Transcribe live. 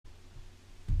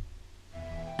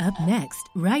Up next,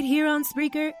 right here on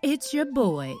Spreaker, it's your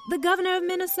boy, the governor of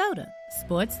Minnesota.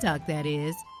 Sports talk, that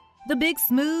is. The big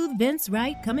smooth Vince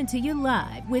Wright coming to you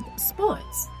live with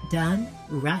Sports Done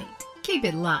Right. Keep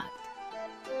it locked.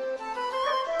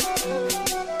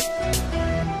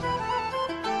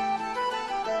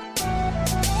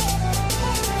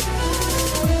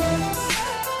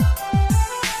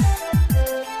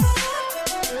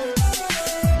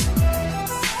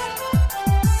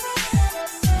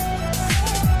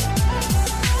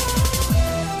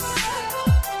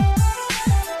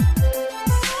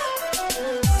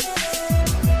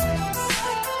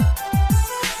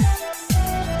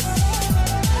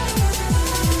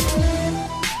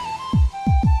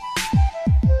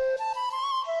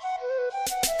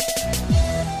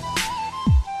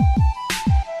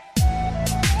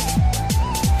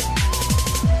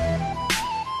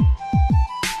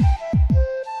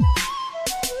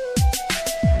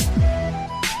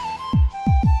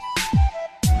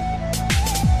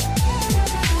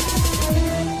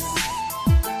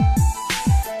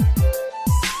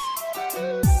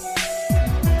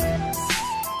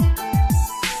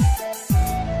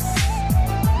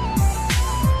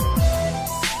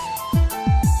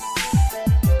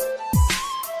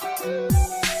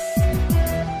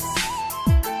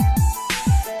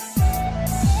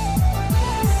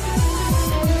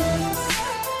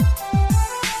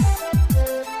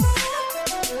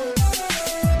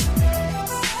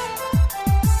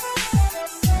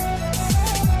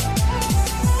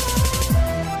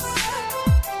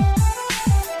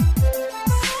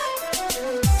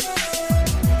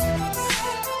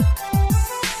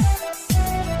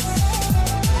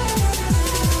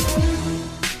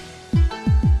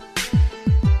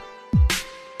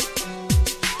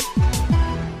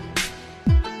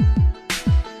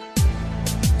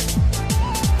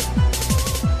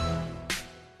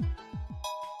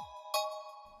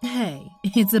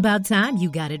 It's about time you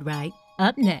got it right.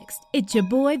 Up next, it's your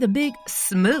boy, the big,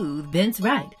 smooth Vince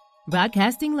Wright,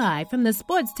 broadcasting live from the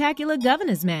Sportstacular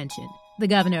Governor's Mansion, the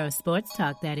governor of sports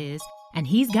talk, that is, and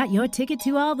he's got your ticket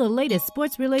to all the latest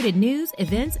sports-related news,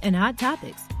 events, and hot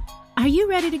topics. Are you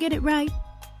ready to get it right?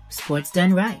 Sports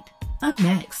Done Right. Up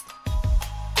next.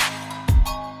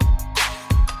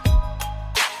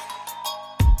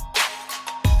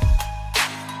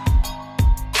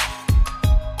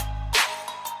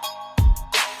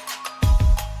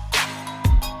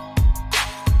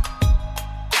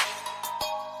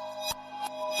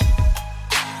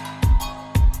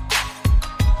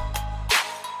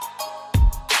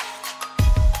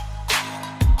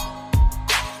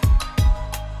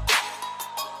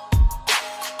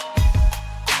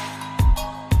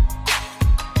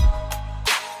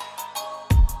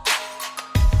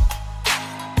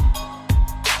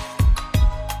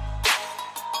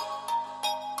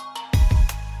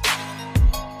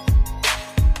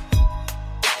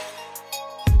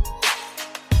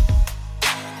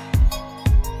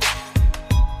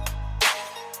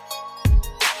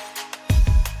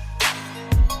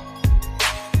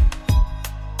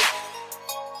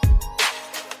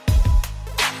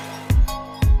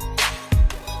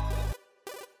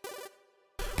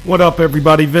 What up,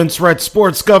 everybody? Vince Wright,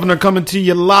 Sports Governor, coming to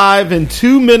you live in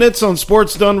 2 minutes on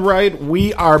Sports Done Right.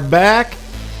 We are back.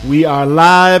 We are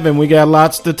live, and we got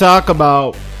lots to talk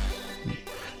about.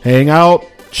 Hang out,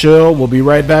 chill. We'll be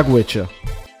right back with you.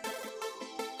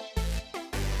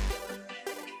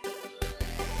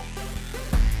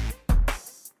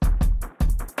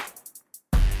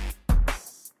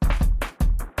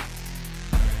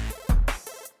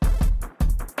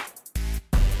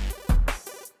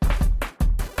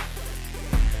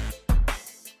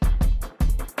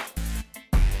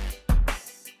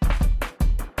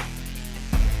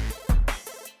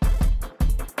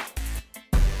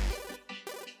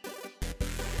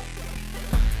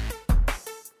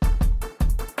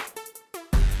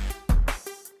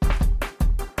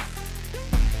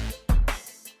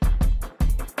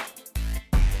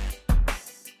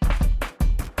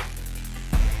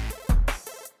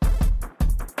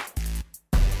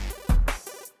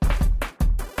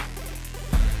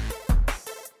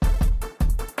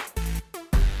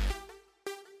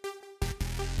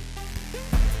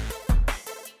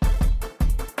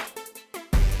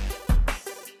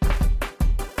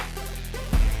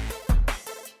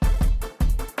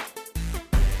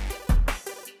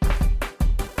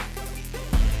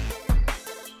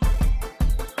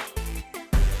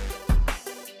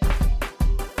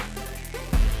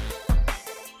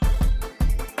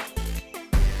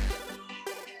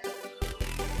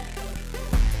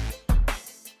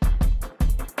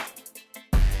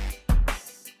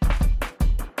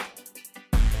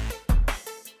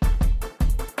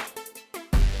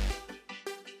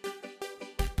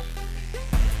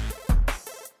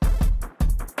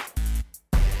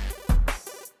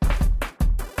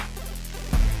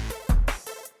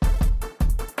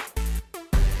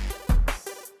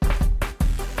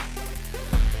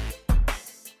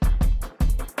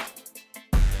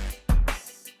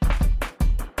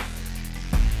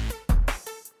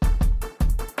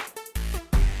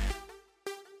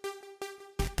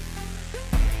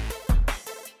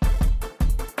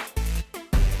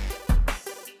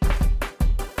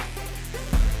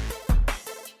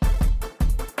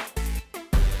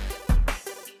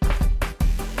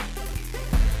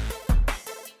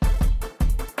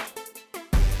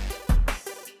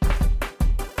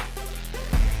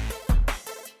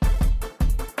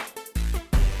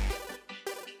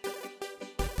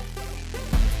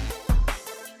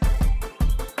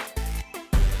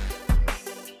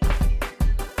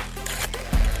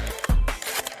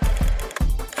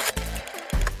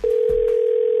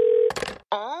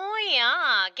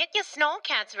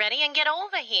 snowcats ready and get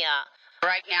over here.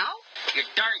 Right now? You're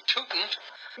darn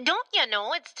tootin'. Don't you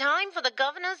know it's time for the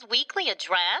governor's weekly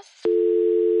address?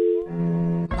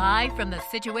 Live from the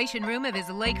Situation Room of his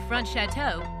lakefront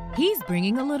chateau, he's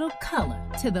bringing a little color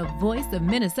to the voice of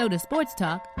Minnesota sports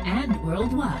talk and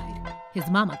worldwide. His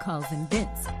mama calls him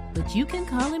Vince, but you can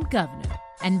call him Governor.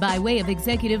 And by way of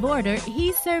executive order,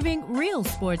 he's serving real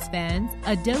sports fans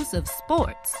a dose of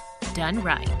sports done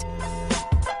right.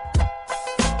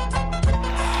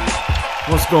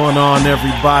 What's going on,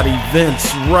 everybody?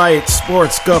 Vince Wright,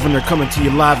 sports governor, coming to you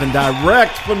live and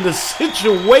direct from the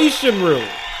Situation Room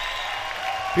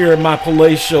here at my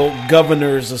palatial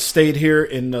governor's estate here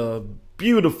in the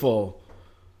beautiful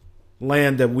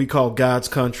land that we call God's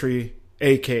country,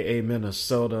 a.k.a.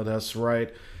 Minnesota. That's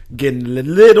right. Getting a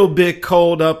little bit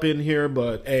cold up in here,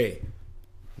 but hey,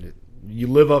 you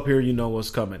live up here, you know what's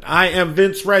coming. I am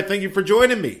Vince Wright. Thank you for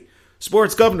joining me.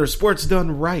 Sports Governor, Sports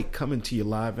Done Right, coming to you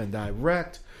live and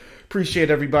direct.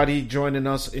 Appreciate everybody joining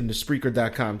us in the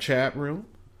Spreaker.com chat room.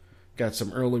 Got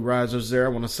some early risers there. I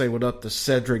want to say what up to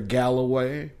Cedric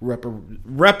Galloway,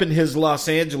 repping his Los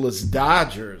Angeles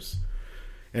Dodgers.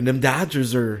 And them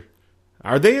Dodgers are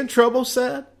they in trouble,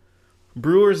 Ced?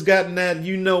 Brewers gotten that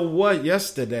you-know-what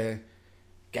yesterday.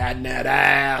 Gotten that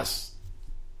ass.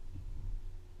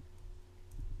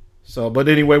 But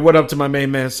anyway, what up to my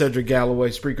main man, Cedric Galloway,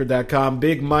 Spreaker.com.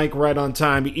 Big Mike right on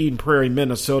time, Eden Prairie,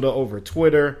 Minnesota, over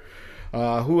Twitter.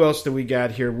 Who else do we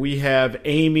got here? We have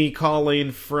Amy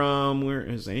calling from, where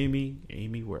is Amy?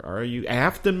 Amy, where are you?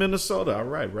 Afton, Minnesota. All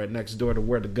right next door to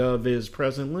where the Gov is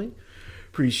presently.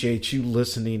 Appreciate you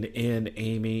listening in,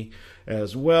 Amy,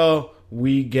 as well.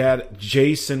 We got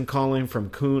Jason calling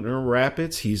from Cooner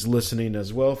Rapids. He's listening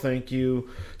as well. Thank you.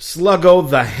 Sluggo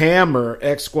the Hammer,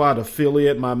 X-Squad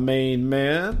affiliate, my main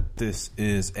man. This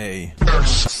is a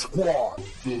X-Squad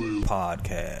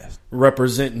podcast.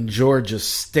 Representing Georgia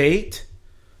State.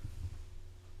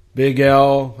 Big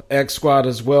L, X-Squad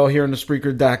as well here in the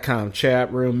Spreaker.com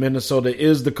chat room. Minnesota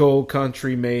is the cold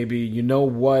country, maybe. You know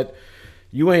what?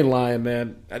 You ain't lying,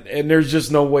 man. And there's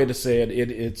just no way to say it.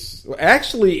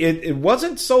 It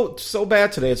wasn't so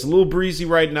bad today. It's a little breezy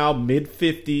right now,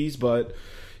 mid-50s, but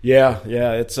yeah,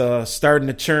 it's starting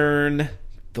to churn.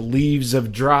 The leaves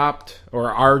have dropped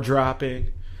or are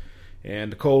dropping,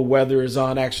 and the cold weather is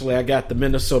on. Actually, I got the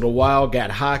Minnesota Wild,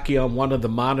 got hockey on one of the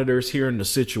monitors here in the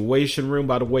Situation Room.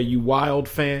 By the way, you Wild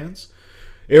fans.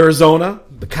 Arizona,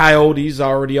 the Coyotes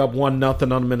already up 1-0 on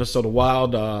the Minnesota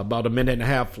Wild. About a minute and a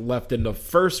half left in the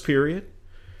first period.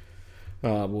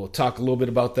 We'll talk a little bit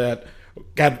about that.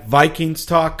 Got Vikings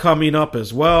talk coming up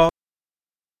as well.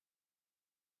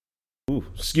 Ooh,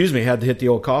 excuse me, had to hit the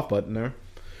old cough button there.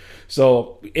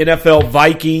 So, NFL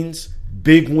Vikings,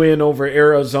 big win over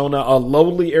Arizona. A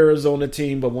lowly Arizona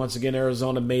team, but once again,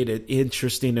 Arizona made it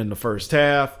interesting in the first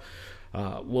half.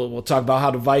 We'll talk about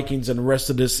how the Vikings and the rest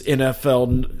of this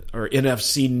NFL or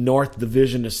NFC North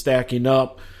division is stacking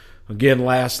up. Again,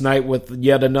 last night with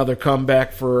yet another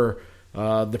comeback for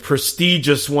the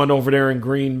prestigious one over there in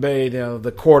Green Bay,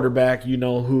 the quarterback, you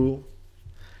know who,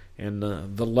 and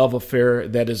the love affair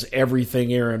that is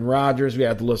everything Aaron Rodgers. We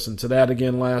had to listen to that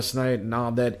again last night and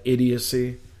all that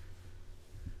idiocy.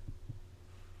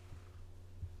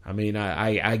 I mean,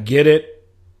 I get it.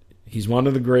 He's one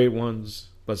of the great ones.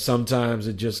 But sometimes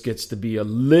it just gets to be a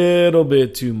little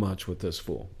bit too much with this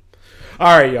fool.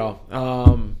 All right,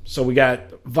 y'all. So we got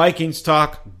Vikings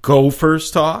talk, Gophers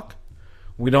talk.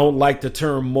 We don't like the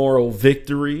term moral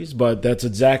victories, but that's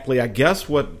exactly, I guess,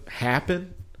 what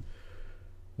happened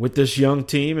with this young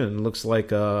team. And it looks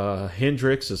like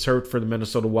Hendricks is hurt for the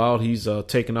Minnesota Wild. He's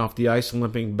taken off the ice and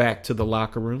limping back to the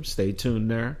locker room. Stay tuned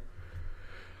there.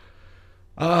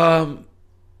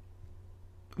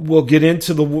 We'll get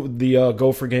into the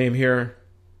Gopher game here.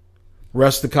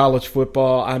 Rest of college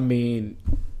football. I mean,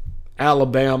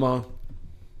 Alabama.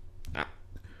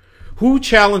 Who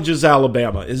challenges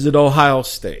Alabama? Is it Ohio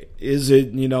State? Is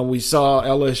it, we saw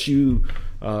LSU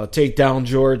take down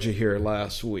Georgia here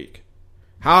last week.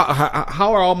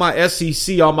 How are all my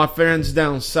SEC, all my friends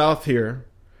down south here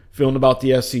feeling about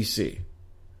the SEC?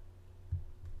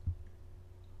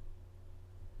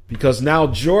 Because now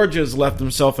Georgia's left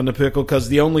himself in the pickle because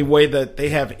the only way that they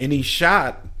have any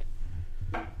shot,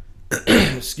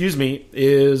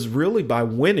 is really by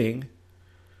winning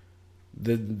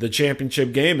the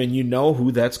championship game, and you know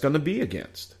who that's going to be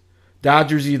against.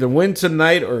 Dodgers either win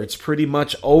tonight or it's pretty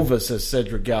much over, says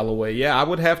Cedric Galloway. Yeah, I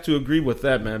would have to agree with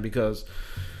that, man, because,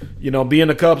 being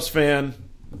a Cubs fan,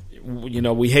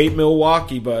 we hate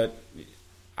Milwaukee, but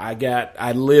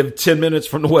I live 10 minutes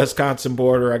from the Wisconsin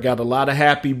border. I got a lot of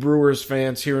happy Brewers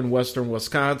fans here in western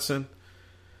Wisconsin.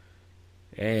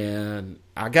 And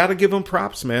I got to give them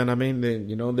props, man. I mean,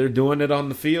 they're doing it on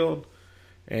the field.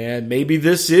 And maybe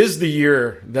this is the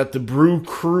year that the Brew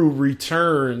Crew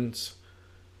returns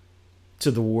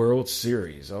to the World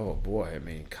Series. Oh, boy. I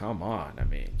mean, come on. I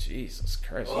mean, Jesus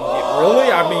Christ.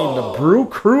 Really? I mean, the Brew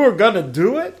Crew are going to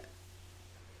do it?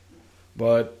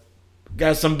 But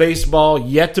got some baseball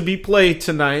yet to be played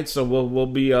tonight, so we'll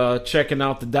be checking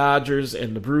out the Dodgers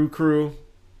and the Brew Crew.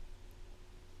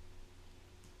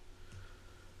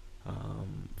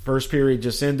 First period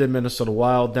just ended. Minnesota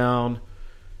Wild down.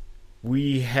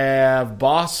 We have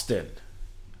Boston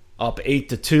up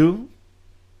 8-2.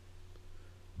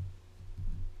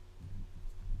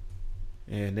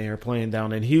 And they are playing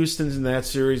down in Houston, and that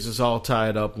series is all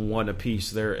tied up 1 apiece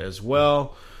there as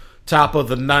well. Top of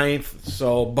the 9th.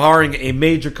 So barring a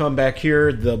major comeback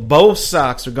here, the both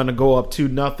Sox are going to go up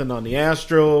 2-0 on the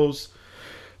Astros.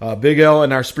 Big L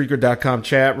in our Spreaker.com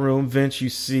chat room. Vince, you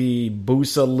see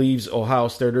Busa leaves Ohio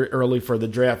State early for the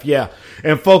draft. Yeah.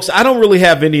 And folks, I don't really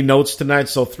have any notes tonight,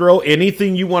 so throw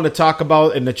anything you want to talk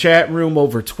about in the chat room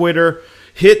over Twitter.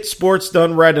 Hit Sports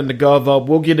Done Right in the Gov Up.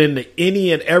 We'll get into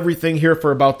any and everything here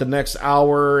for about the next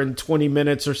hour and 20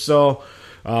 minutes or so.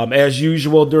 As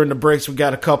usual, during the breaks, we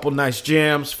got a couple nice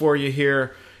jams for you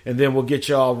here. And then we'll get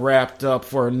you all wrapped up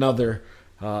for another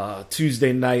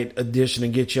Tuesday night edition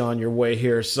and get you on your way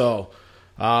here. So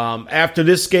after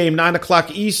this game, 9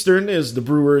 o'clock Eastern is the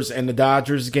Brewers and the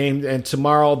Dodgers game. And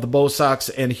tomorrow, the Bo Sox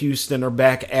and Houston are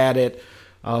back at it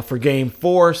for Game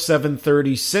 4,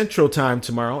 7:30 Central Time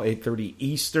tomorrow, 8:30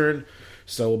 Eastern.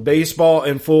 So baseball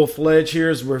in full-fledged here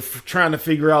as we're trying to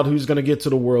figure out who's going to get to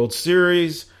the World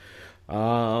Series.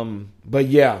 But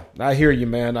yeah, I hear you,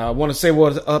 man. I want to say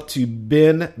what's up to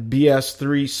Ben,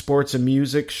 BS3 Sports and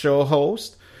Music show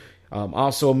host.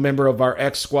 Also a member of our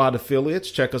X Squad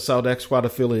affiliates. Check us out,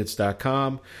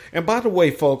 xsquadaffiliates.com. And by the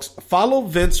way, folks, follow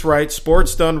Vince Wright,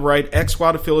 Sports Done Right, X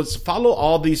Squad affiliates. Follow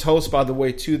all these hosts, by the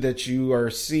way, too, that you are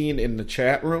seeing in the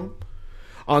chat room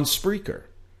on Spreaker.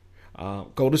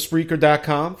 Go to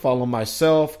Spreaker.com, follow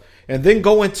myself, and then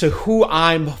go into who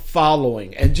I'm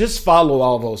following and just follow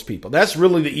all those people. That's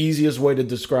really the easiest way to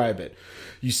describe it.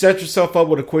 You set yourself up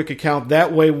with a quick account.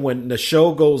 That way, when the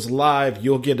show goes live,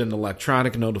 you'll get an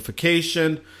electronic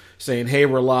notification saying, hey,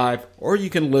 we're live, or you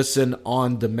can listen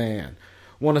on demand.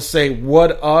 Want to say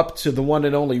what up to the one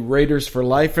and only Raiders for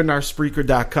Life in our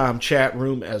Spreaker.com chat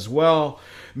room as well.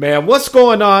 Man, what's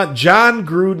going on? John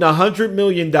Gruden, $100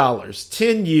 million,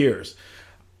 10 years.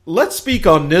 Let's speak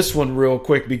on this one real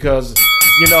quick because,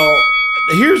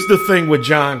 here's the thing with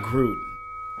John Gruden.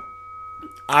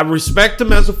 I respect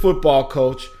him as a football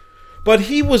coach, but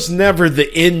he was never the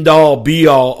end-all,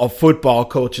 be-all of football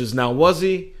coaches now, was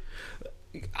he?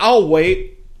 I'll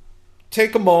wait.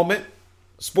 Take a moment.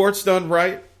 Sports Done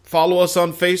Right. Follow us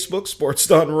on Facebook, Sports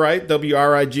Done Right,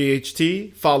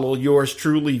 WRIGHT. Follow yours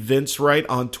truly, Vince Wright,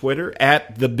 on Twitter,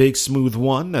 at The Big Smooth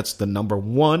One. That's the number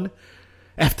 1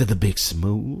 after The Big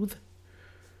Smooth.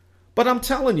 But I'm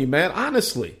telling you, man,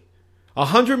 honestly,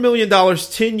 $100 million,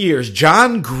 10 years.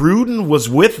 John Gruden was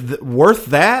worth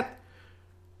that?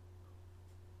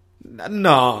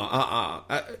 No,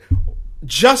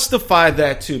 justify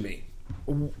that to me.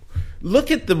 Look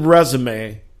at the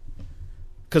resume,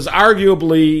 because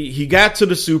arguably he got to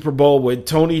the Super Bowl with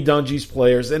Tony Dungy's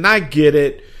players, and I get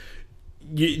it.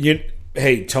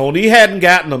 Hey, Tony hadn't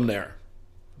gotten them there.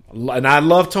 And I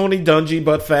love Tony Dungy,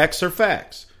 but facts are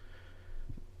facts.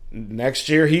 Next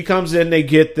year, he comes in, they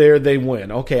get there, they win.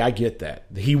 Okay, I get that.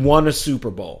 He won a Super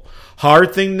Bowl.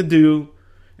 Hard thing to do.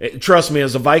 Trust me,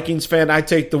 as a Vikings fan, I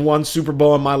take the one Super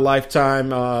Bowl in my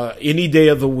lifetime any day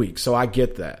of the week, so I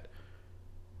get that.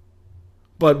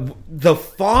 But the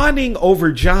fawning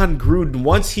over John Gruden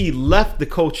once he left the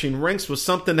coaching ranks was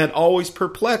something that always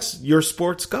perplexed your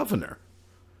sports governor.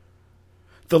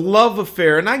 The love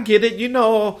affair, and I get it, in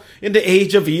the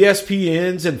age of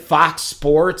ESPNs and Fox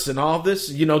Sports and all this,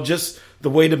 just the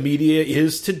way the media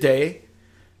is today,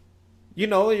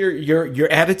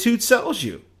 your attitude sells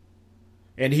you.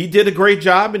 And he did a great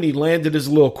job, and he landed his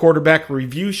little quarterback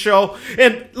review show.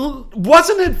 And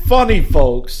wasn't it funny,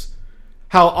 folks,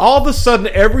 how all of a sudden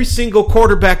every single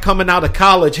quarterback coming out of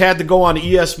college had to go on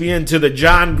ESPN to the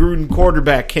John Gruden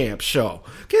quarterback camp show?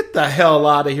 Get the hell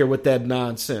out of here with that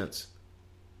nonsense.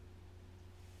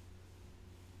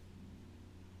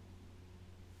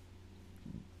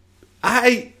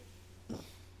 I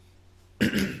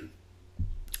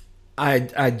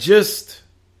just,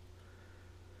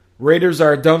 Raiders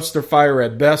are a dumpster fire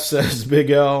at best, says Big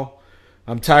L.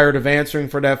 I'm tired of answering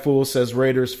for that fool, says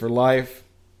Raiders for Life.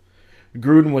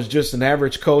 Gruden was just an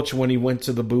average coach when he went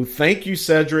to the booth. Thank you,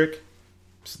 Cedric.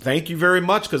 Thank you very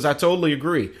much, because I totally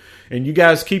agree. And you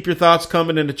guys keep your thoughts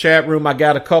coming in the chat room. I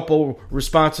got a couple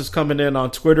responses coming in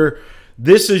on Twitter.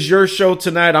 This is your show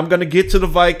tonight. I'm going to get to the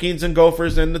Vikings and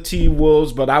Gophers and the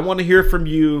T-Wolves, but I want to hear from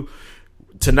you.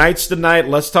 Tonight's the night.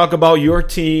 Let's talk about your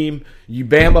team, you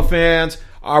Bama fans.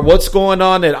 What's going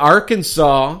on at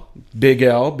Arkansas? Big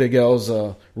L. Big L's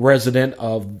a resident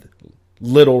of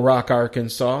Little Rock,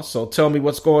 Arkansas. So tell me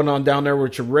what's going on down there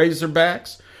with your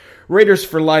Razorbacks. Raiders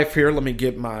for life here. Let me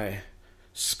get my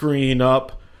screen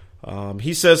up.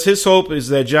 He says his hope is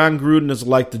that John Gruden is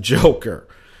like the Joker.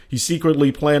 He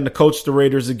secretly planned to coach the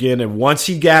Raiders again, and once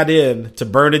he got in, to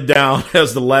burn it down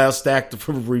as the last act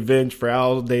of revenge for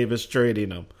Al Davis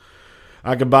trading him.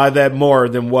 I can buy that more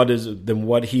than what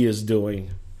he is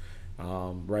doing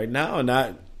right now,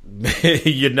 and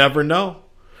you never know.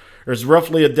 There's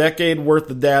roughly a decade worth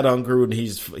of data on Gruden.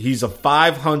 He's a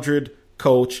 500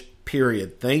 coach,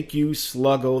 period. Thank you,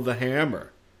 Sluggo the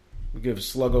Hammer. We'll give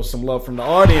Sluggo some love from the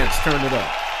audience. Turn it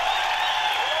up.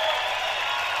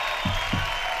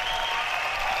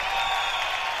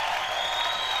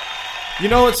 You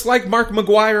know, it's like Mark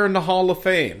McGwire in the Hall of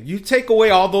Fame. You take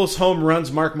away all those home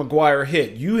runs Mark McGwire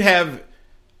hit, you have,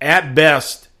 at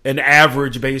best, an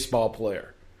average baseball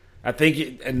player. I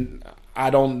think, and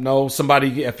I don't know,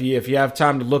 somebody, if you have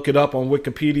time to look it up on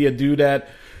Wikipedia, do that.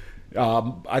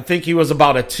 I think he was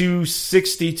about a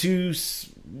 262,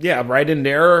 right in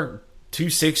there,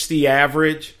 260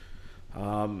 average.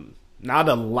 Not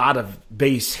a lot of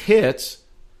base hits.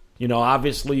 You know,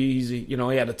 obviously, he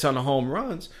had a ton of home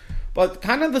runs. But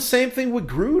kind of the same thing with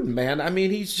Gruden, man. I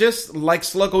mean, he's just, like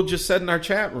Sluggo just said in our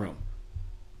chat room.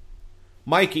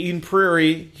 Mike Eden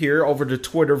Prairie here over to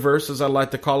Twitterverse, as I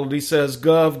like to call it. He says,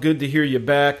 Gov, good to hear you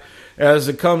back. As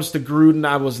it comes to Gruden,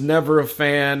 I was never a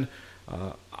fan.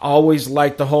 Always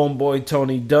liked the homeboy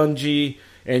Tony Dungy.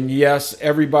 And yes,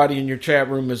 everybody in your chat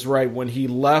room is right. When he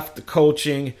left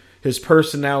coaching, his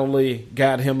personality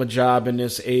got him a job in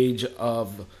this age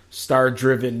of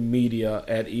star-driven media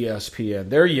at ESPN.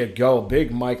 There you go,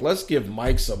 Big Mike. Let's give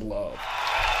Mike some love.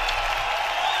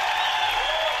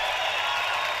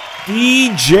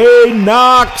 DJ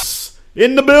Knox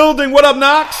in the building. What up,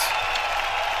 Knox?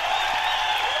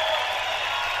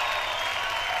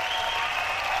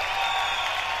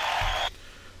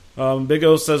 Big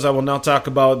O says, I will now talk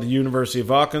about the University of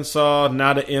Arkansas,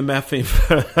 not an MFing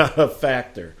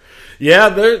factor. Yeah,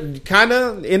 they're kind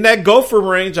of in that Gopher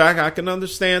range. I can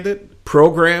understand it.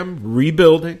 Program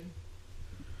rebuilding.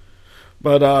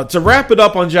 But to wrap it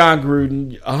up on John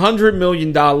Gruden, $100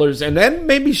 million, and that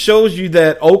maybe shows you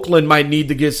that Oakland might need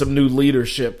to get some new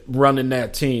leadership running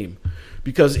that team.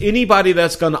 Because anybody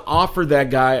that's going to offer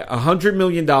that guy $100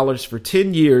 million for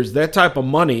 10 years, that type of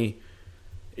money,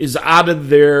 is out of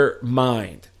their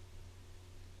mind.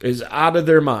 Is out of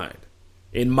their mind.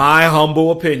 In my humble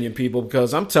opinion, people,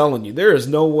 because I'm telling you, there is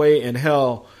no way in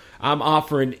hell I'm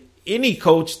offering any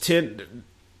coach 10.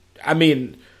 I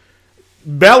mean,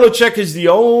 Belichick is the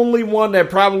only one that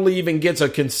probably even gets a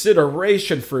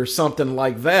consideration for something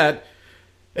like that.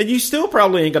 And you still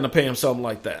probably ain't going to pay him something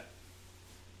like that.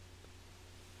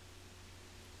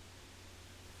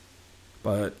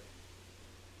 But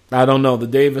I don't know. The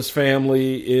Davis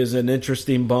family is an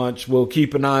interesting bunch. We'll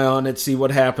keep an eye on it, see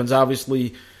what happens.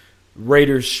 Obviously,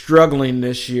 Raiders struggling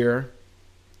this year.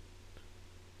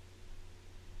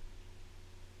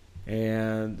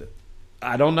 And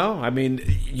I don't know. I mean,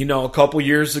 a couple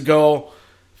years ago,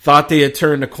 thought they had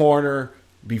turned the corner.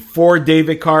 Before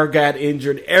David Carr got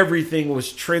injured, everything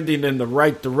was trending in the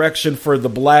right direction for the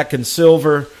black and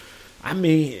silver. I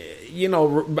mean,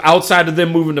 outside of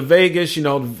them moving to Vegas,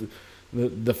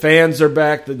 the fans are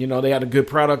back. They had a good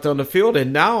product on the field.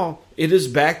 And now it is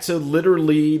back to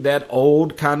literally that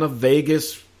old kind of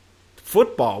Vegas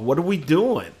football. What are we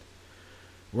doing?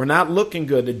 We're not looking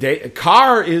good.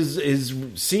 Carr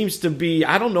seems to be,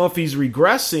 I don't know if he's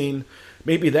regressing.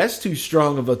 Maybe that's too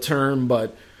strong of a term,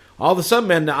 but all of a sudden,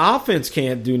 man, the offense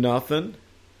can't do nothing.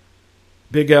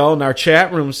 Big L in our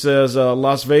chat room says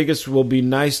Las Vegas will be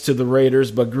nice to the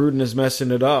Raiders, but Gruden is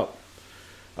messing it up.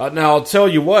 Now, I'll tell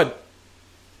you what.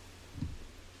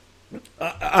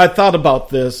 I thought about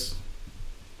this.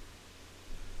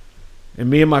 And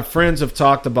me and my friends have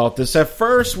talked about this. At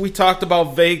first, we talked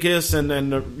about Vegas and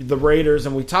the Raiders,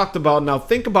 and we talked about, now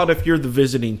think about if you're the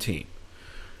visiting team.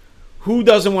 Who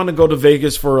doesn't want to go to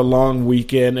Vegas for a long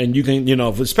weekend? And you can,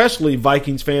 especially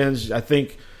Vikings fans, I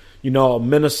think,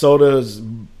 Minnesota is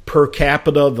per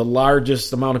capita the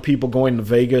largest amount of people going to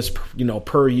Vegas,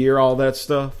 per year, all that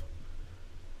stuff.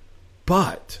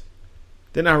 But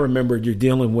then I remembered you're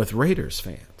dealing with Raiders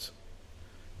fans.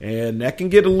 And that can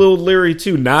get a little leery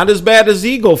too. Not as bad as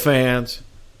Eagle fans,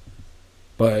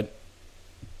 But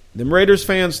them Raiders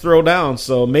fans throw down,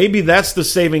 so maybe that's the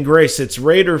saving grace. It's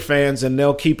Raider fans, and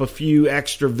they'll keep a few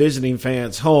extra visiting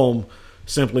fans home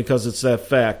simply because it's that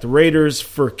fact. Raiders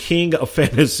for king of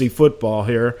fantasy football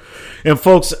here. And,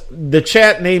 folks, the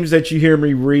chat names that you hear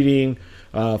me reading,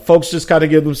 folks just got to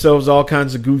give themselves all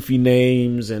kinds of goofy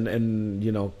names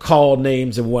and call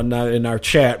names and whatnot in our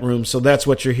chat room. So that's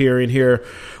what you're hearing here.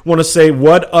 Want to say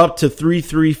what up to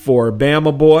 334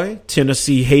 Bama Boy.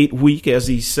 Tennessee Hate Week, as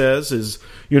he says, is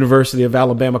University of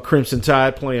Alabama Crimson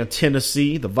Tide playing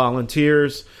Tennessee, the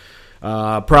Volunteers.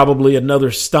 Probably another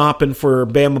stomping for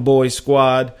Bama Boy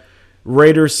squad.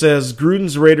 Raiders says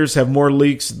Gruden's Raiders have more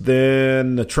leaks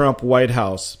than the Trump White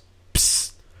House.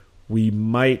 Psst. We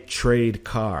might trade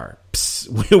Carr.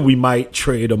 Psst. We might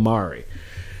trade Amari.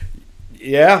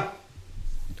 Yeah.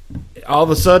 All of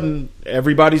a sudden,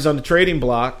 everybody's on the trading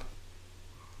block.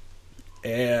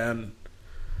 And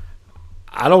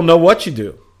I don't know what you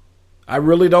do. I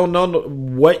really don't know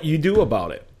what you do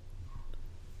about it.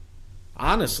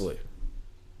 Honestly.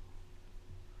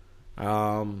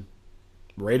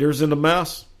 Raiders in a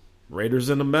mess. Raiders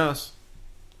in a mess.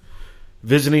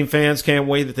 Visiting fans can't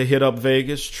wait to hit up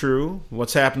Vegas. True.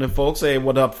 What's happening, folks? Hey,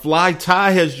 what up? Fly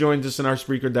Ty has joined us in our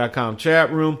Spreaker.com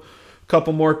chat room. A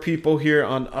couple more people here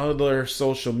on other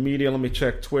social media. Let me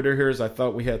check Twitter here, as I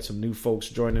thought we had some new folks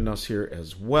joining us here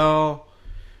as well.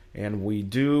 And we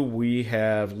do. We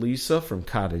have Lisa from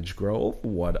Cottage Grove.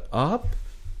 What up?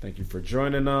 Thank you for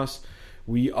joining us.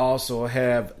 We also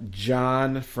have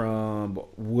John from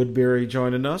Woodbury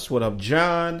joining us. What up,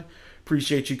 John?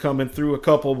 Appreciate you coming through. A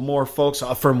couple more folks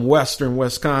from Western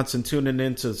Wisconsin tuning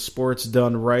into Sports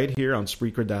Done Right here on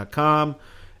Spreaker.com,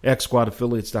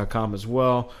 XSquadAffiliates.com as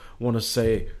well. Want to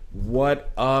say,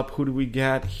 what up? Who do we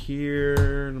got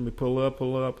here? Let me pull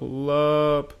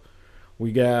up.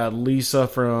 We got Lisa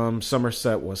from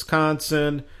Somerset,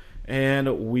 Wisconsin.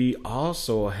 And we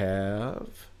also have,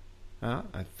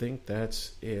 I think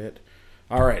that's it.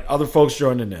 All right, other folks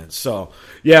joining in. So,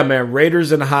 yeah, man,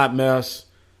 Raiders in a hot mess.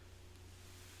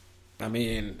 I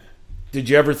mean, did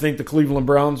you ever think the Cleveland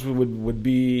Browns would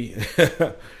be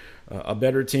a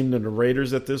better team than the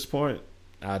Raiders at this point?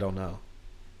 I don't know.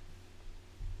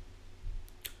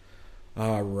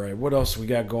 All right, what else we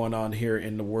got going on here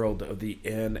in the world of the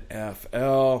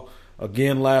NFL?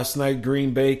 Again, last night,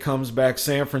 Green Bay comes back.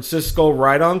 San Francisco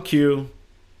right on cue,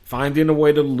 finding a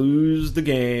way to lose the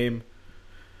game.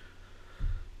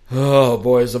 Oh,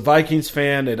 boy, as a Vikings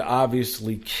fan, it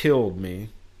obviously killed me.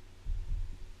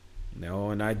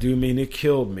 No, and I do mean it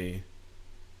killed me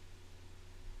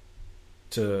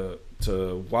to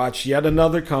watch yet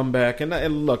another comeback.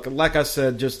 And look, like I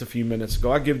said just a few minutes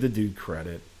ago, I give the dude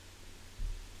credit.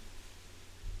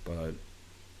 But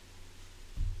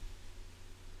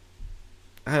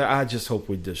I just hope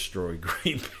we destroy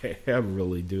Green Bay. I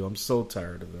really do. I'm so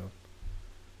tired of them.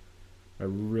 I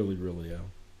really, really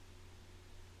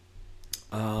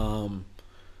am.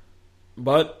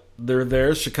 But they're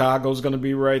there. Chicago's going to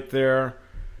be right there.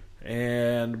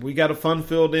 And we got a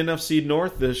fun-filled NFC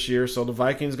North this year, so the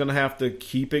Vikings going to have to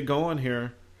keep it going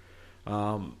here.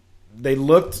 They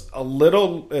looked a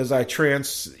little, as I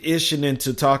transition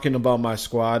into talking about my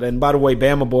squad. And by the way,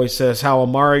 Bama Boy says, how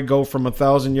Amari go from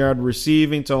 1,000-yard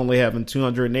receiving to only having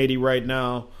 280 right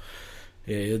now.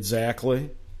 Yeah, exactly.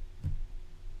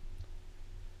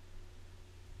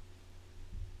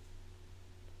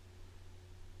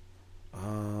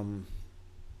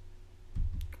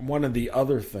 One of the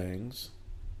other things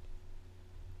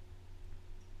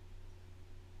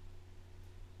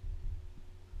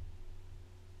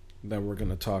that we're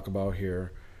going to talk about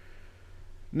here.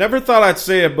 Never thought I'd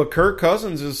say it, but Kirk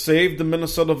Cousins has saved the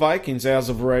Minnesota Vikings as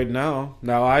of right now.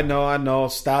 Now, I know.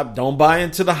 Stop. Don't buy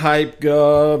into the hype,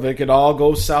 Gov. It could all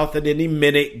go south at any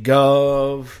minute,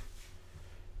 Gov.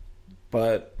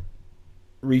 But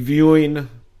reviewing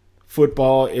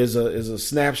football is a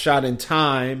snapshot in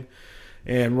time.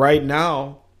 And right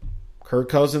now, Kirk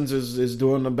Cousins is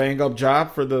doing a bang-up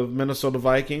job for the Minnesota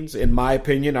Vikings. In my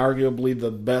opinion, arguably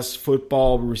the best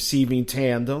football receiving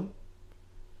tandem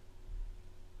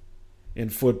in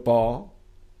football.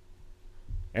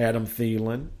 Adam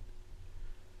Thielen.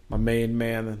 My main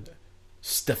man,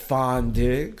 Stephon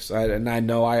Diggs. And I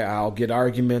know I'll get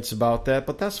arguments about that,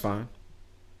 but that's fine.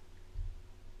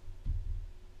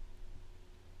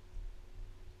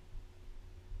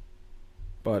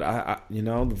 But,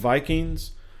 the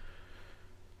Vikings,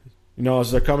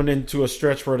 as they're coming into a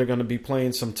stretch where they're going to be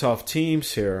playing some tough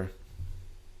teams here,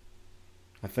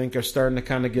 I think they're starting to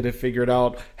kind of get it figured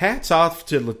out. Hats off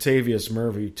to Latavius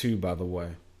Murray, too, by the way.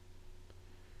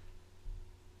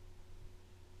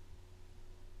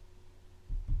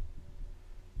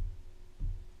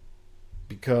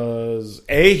 because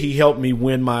he helped me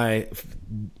win my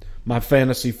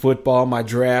fantasy football, my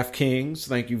DraftKings.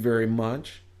 Thank you very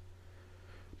much.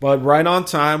 But right on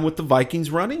time with the Vikings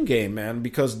running game, man,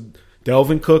 because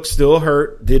Dalvin Cook still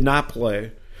hurt, did not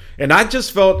play. And I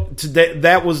just felt today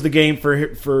that was the game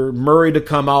for Murray to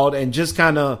come out and just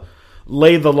kind of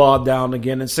lay the law down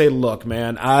again and say, look,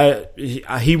 man,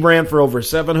 he ran for over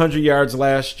 700 yards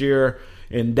last year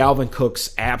in Dalvin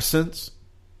Cook's absence.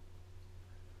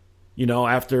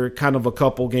 After kind of a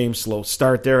couple games slow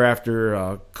start there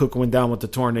after Cook went down with the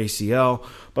torn ACL.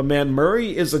 But, man,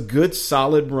 Murray is a good,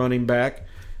 solid running back.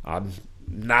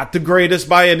 Not the greatest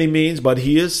by any means, but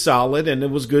he is solid, and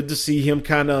it was good to see him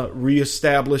kind of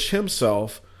reestablish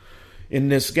himself in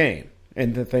this game.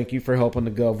 And thank you for helping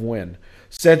the Gov win.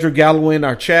 Cedric Galloway in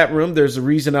our chat room. There's a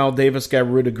reason Al Davis got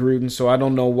rid of Gruden, so I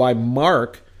don't know why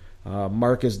Mark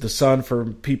is the son for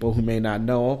people who may not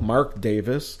know, Mark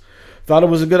Davis, thought it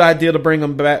was a good idea to bring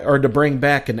him back or to bring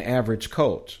back an average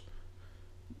coach.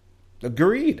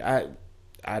 Agreed.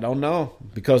 I don't know,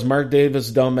 because Mark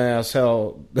Davis, dumbass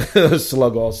hell,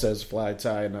 Slugall says fly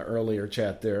tie in the earlier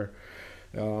chat there.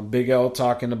 Big L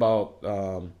talking about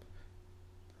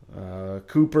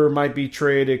Cooper might be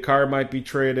traded, Carr might be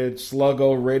traded.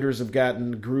 Sluggo, Raiders have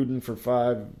gotten Gruden for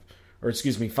 5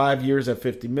 years at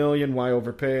 $50 million. Why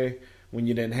overpay when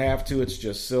you didn't have to? It's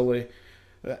just silly.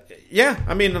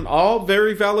 All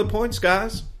very valid points,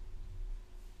 guys.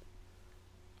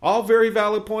 All very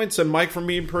valid points, and Mike from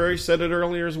Eden Prairie said it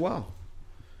earlier as well.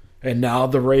 And now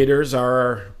the Raiders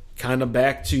are kind of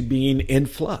back to being in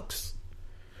flux.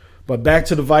 But back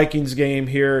to the Vikings game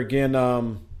here. Again,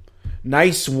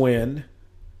 nice win.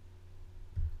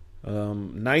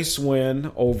 Nice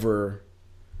win over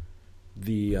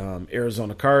the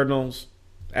Arizona Cardinals.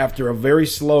 After a very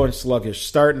slow and sluggish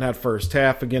start in that first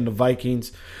half, again, the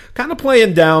Vikings kind of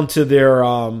playing down to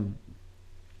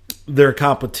their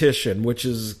competition, which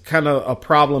is kind of a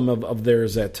problem of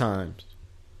theirs at times.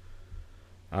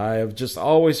 I have just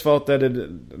always felt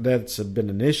that's been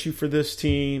an issue for this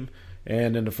team.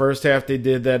 And in the first half, they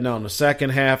did that. Now in the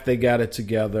second half, they got it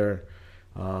together.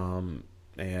 And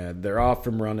they're off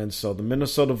and running. So the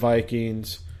Minnesota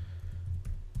Vikings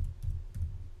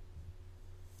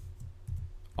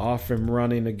off and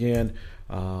running again.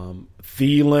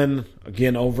 Thielen,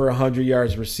 again, over 100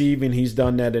 yards receiving. He's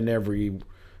done that in every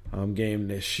game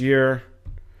this year.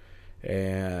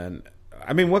 And,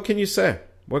 what can you say?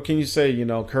 What can you say?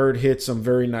 Kurt hit some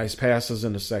very nice passes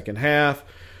in the second half.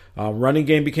 Running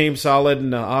game became solid,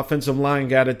 and the offensive line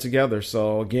got it together.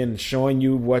 So, again, showing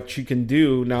you what you can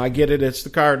do. Now, I get it. It's the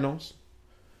Cardinals.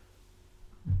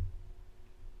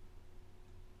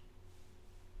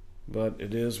 But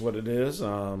it is what it is.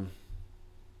 Let's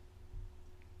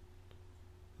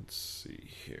see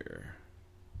here.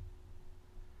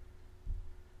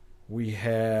 We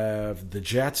have the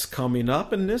Jets coming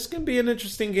up, and this can be an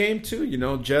interesting game too.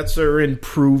 Jets are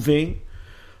improving.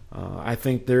 I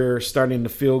think they're starting to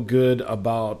feel good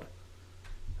about,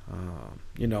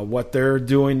 what they're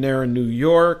doing there in New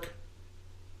York.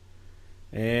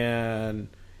 And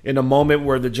in a moment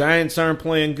where the Giants aren't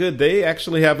playing good, they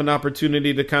actually have an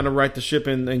opportunity to kind of right the ship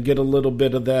and get a little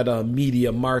bit of that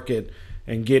media market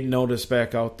and get noticed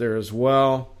back out there as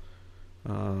well.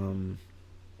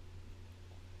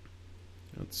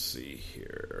 Let's see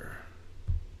here.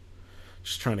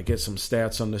 Just trying to get some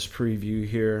stats on this preview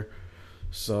here.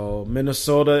 So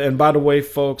Minnesota, and by the way,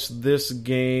 folks, this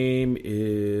game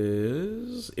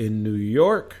is in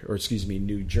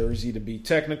New Jersey to be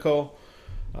technical.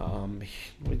 We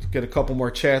get a couple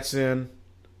more chats in.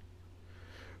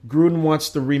 Gruden wants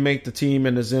to remake the team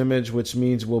in his image, which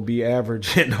means we'll be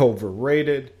average and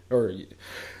overrated.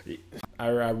 I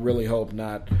really hope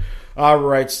not. All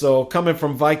right, so coming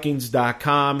from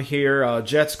Vikings.com here,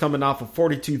 Jets coming off a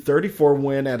 42-34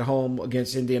 win at home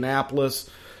against Indianapolis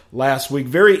last week.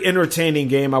 Very entertaining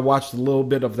game. I watched a little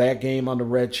bit of that game on the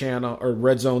Red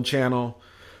Zone channel.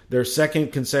 Their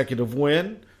second consecutive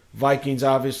win. Vikings,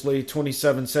 obviously,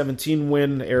 27-17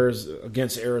 win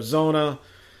against Arizona.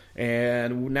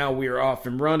 And now we are off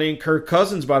and running. Kirk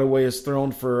Cousins, by the way, is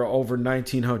thrown for over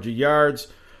 1,900 yards.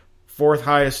 Fourth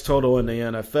highest total in the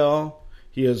NFL.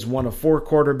 He is one of 4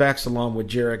 quarterbacks along with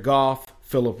Jared Goff,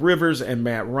 Phillip Rivers, and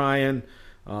Matt Ryan.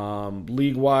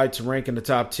 League-wide to rank in the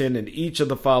top 10 in each of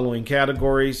the following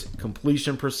categories: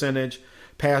 completion percentage,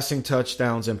 passing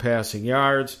touchdowns, and passing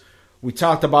yards. We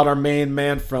talked about our main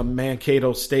man from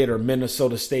Mankato State, or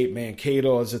Minnesota State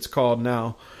Mankato as it's called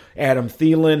now, Adam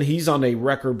Thielen. He's on a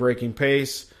record-breaking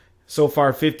pace. So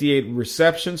far, 58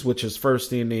 receptions, which is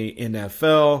first in the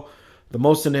NFL. The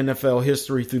most in NFL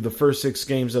history through the first 6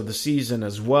 games of the season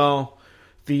as well.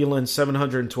 Thielen,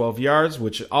 712 yards,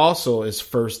 which also is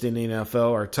first in the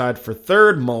NFL, are tied for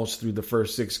third most through the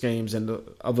first 6 games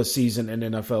of a season in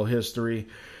NFL history.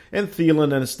 And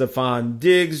Thielen and Stephon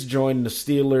Diggs joined the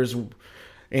Steelers,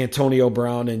 Antonio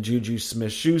Brown and Juju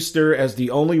Smith-Schuster as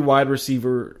the only wide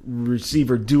receiver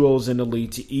duos in the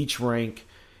league to each rank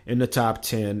in the top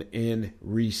 10 in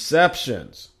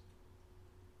receptions.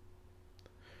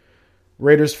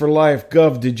 Raiders for life.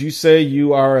 Gov, did you say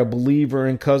you are a believer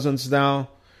in Cousins now?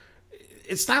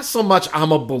 It's not so much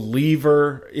I'm a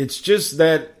believer. It's just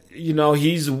that,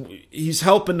 he's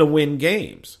helping to win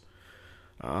games.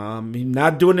 He's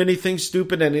not doing anything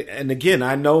stupid. And again,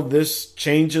 I know this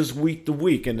changes week to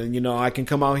week. And, I can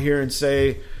come out here and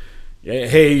say,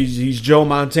 hey, he's Joe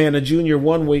Montana Jr.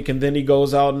 one week, and then he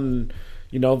goes out and,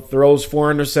 throws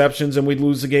 4 interceptions and we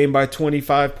lose the game by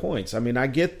 25 points. I mean, I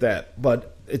get that. But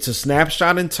it's a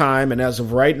snapshot in time, and as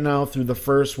of right now, through the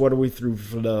first, what are we through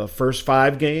for the first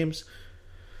 5 games?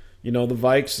 The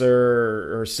Vikes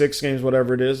are 6 games,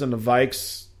 whatever it is, and the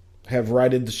Vikes have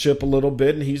righted the ship a little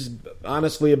bit, and he's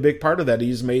honestly a big part of that.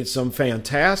 He's made some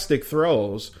fantastic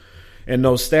throws, and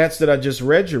those stats that I just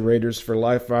read you, Raiders for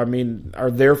life,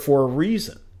 are there for a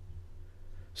reason.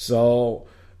 So,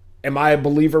 am I a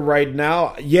believer right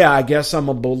now? Yeah, I guess I'm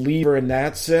a believer in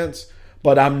that sense.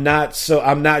 But I'm not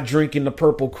drinking the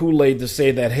purple Kool-Aid to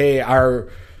say that, hey, our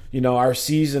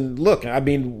season. Look,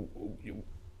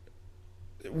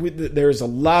 there's a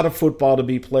lot of football to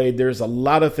be played. There's a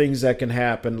lot of things that can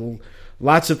happen.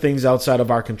 Lots of things outside of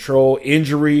our control.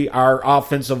 Injury, our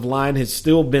offensive line has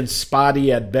still been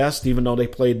spotty at best, even though they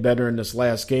played better in this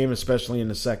last game, especially in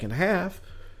the second half.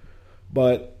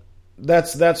 But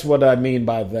that's what I mean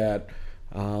by that.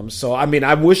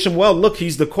 I wish him well. Look,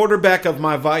 he's the quarterback of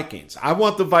my Vikings. I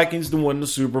want the Vikings to win the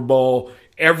Super Bowl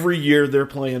every year they're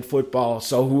playing football.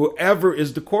 So whoever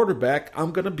is the quarterback,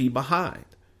 I'm going to be behind.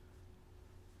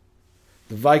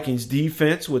 The Vikings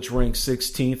defense, which ranks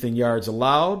 16th in yards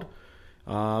allowed,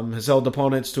 has held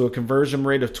opponents to a conversion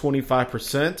rate of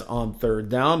 25% on third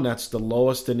down. That's the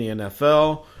lowest in the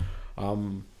NFL.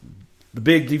 The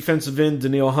big defensive end,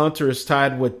 Danielle Hunter, is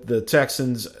tied with the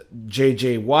Texans'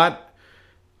 J.J. Watt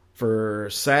for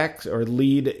sacks, or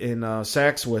lead in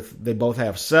sacks, with they both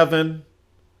have 7.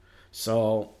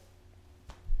 So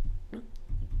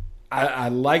I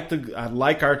like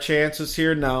our chances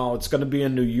here. Now it's going to be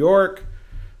in New York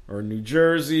or New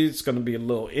Jersey. It's going to be a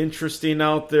little interesting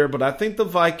out there, but I think the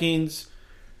Vikings,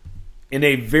 in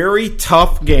a very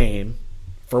tough game,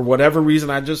 for whatever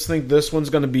reason, I just think this one's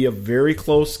going to be a very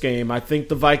close game. I think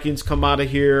the Vikings come out of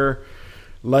here,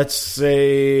 let's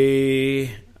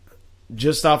say,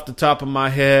 just off the top of my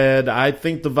head, I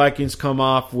think the Vikings come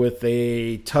off with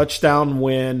a touchdown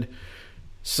win,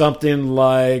 something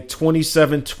like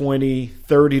 27-20,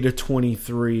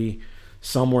 30-23,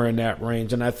 somewhere in that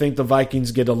range. And I think the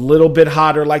Vikings get a little bit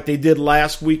hotter like they did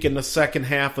last week in the second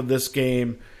half of this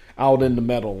game out in the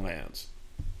Meadowlands.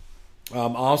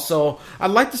 Also,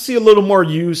 I'd like to see a little more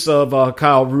use of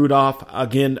Kyle Rudolph.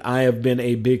 Again, I have been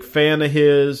a big fan of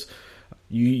his.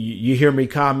 You hear me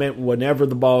comment, whenever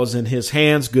the ball is in his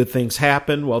hands, good things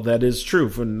happen. Well, that is true,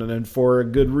 and for a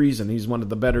good reason. He's one of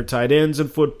the better tight ends in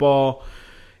football,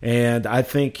 and I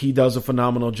think he does a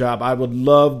phenomenal job. I would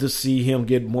love to see him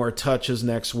get more touches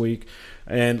next week.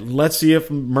 And let's see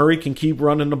if Murray can keep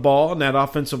running the ball and that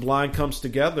offensive line comes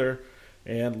together.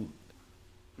 And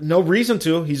no reason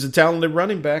to. He's a talented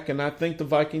running back, and I think the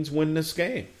Vikings win this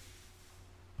game.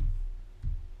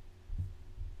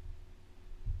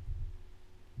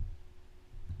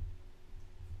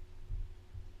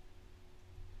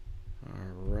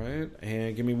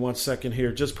 And give me 1 second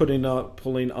here. Just pulling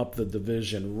up the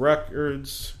division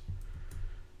records.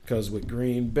 Because with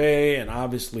Green Bay and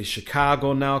obviously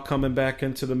Chicago now coming back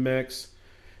into the mix.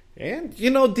 And,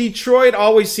 Detroit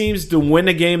always seems to win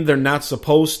a game they're not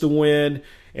supposed to win.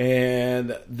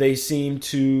 And they seem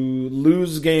to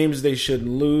lose games they shouldn't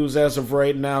lose as of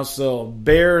right now. So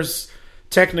Bears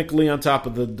technically on top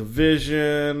of the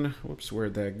division. Whoops,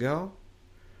 where'd that go?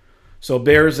 So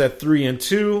Bears at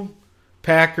 3-2.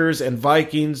 Packers and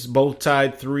Vikings both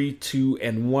tied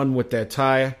 3-2-1 with that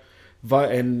tie.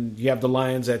 And you have the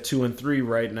Lions at 2-3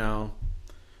 right now.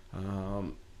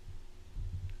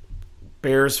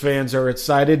 Bears fans are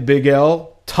excited. Big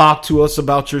L, talk to us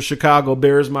about your Chicago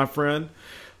Bears, my friend.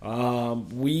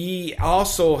 We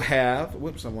also have,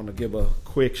 I want to give a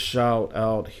quick shout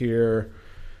out here.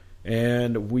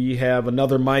 And we have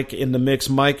another Mike in the mix,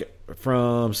 Mike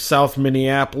from South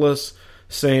Minneapolis,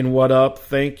 saying what up,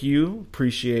 thank you,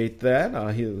 appreciate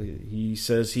that. He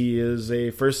says he is a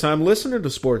first-time listener to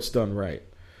Sports Done Right.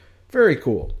 Very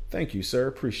cool. Thank you, sir,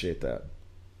 appreciate that.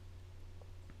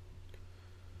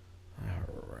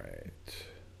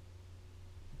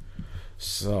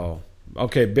 So,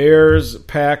 okay, Bears,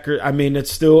 Packers. I mean,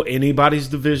 it's still anybody's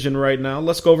division right now.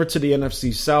 Let's go over to the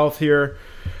NFC South here.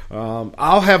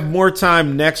 I'll have more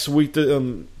time next week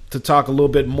to talk a little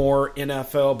bit more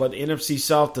NFL, but NFC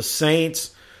South, the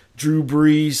Saints, Drew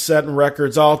Brees setting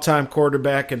records, all-time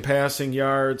quarterback in passing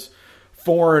yards,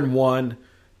 4-1.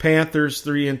 Panthers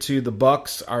 3-2. The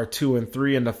Bucks are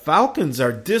 2-3, and the Falcons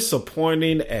are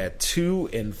disappointing at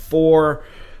 2-4.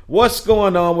 What's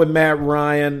going on with Matt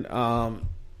Ryan?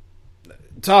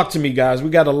 Talk to me, guys. We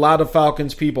got a lot of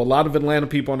Falcons people, a lot of Atlanta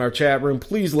people in our chat room.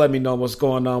 Please let me know what's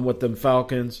going on with them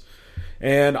Falcons.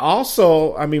 And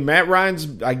also, I mean, Matt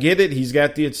Ryan's, I get it, he's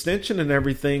got the extension and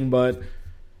everything, but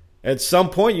at some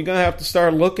point you're going to have to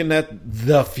start looking at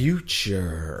the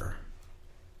future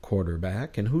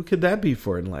quarterback, and who could that be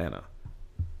for Atlanta?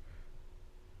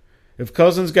 If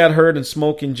Cousins got hurt and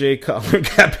Smoking Jay Cutler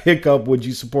got picked up, would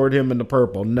you support him in the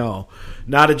purple? No,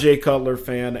 not a Jay Cutler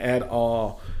fan at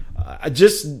all. I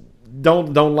just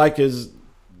don't like the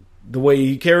way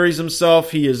he carries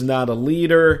himself. He is not a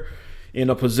leader in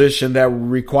a position that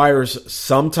requires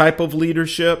some type of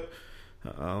leadership.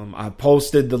 I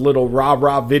posted the little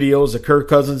rah-rah videos of Kirk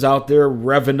Cousins out there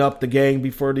revving up the gang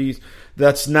before these.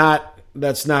 That's not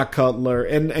Cutler.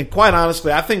 And quite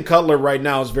honestly, I think Cutler right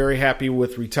now is very happy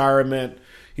with retirement.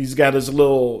 He's got his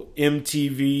little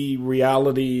MTV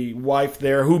reality wife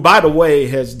there, who, by the way,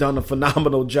 has done a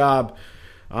phenomenal job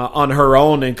on her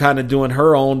own and kind of doing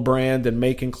her own brand and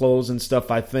making clothes and stuff.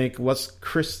 I think me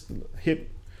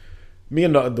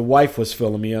and the wife was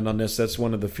filling me in on this. That's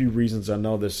one of the few reasons I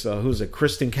know this. Who's it?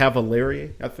 Kristen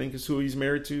Cavallari, I think, is who he's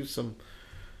married to. Some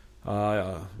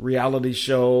reality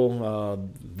show,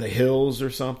 The Hills or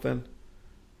something.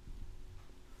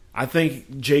 I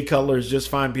think Jay Cutler is just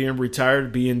fine being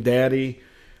retired, being daddy.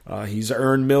 He's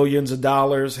earned millions of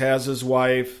dollars, has his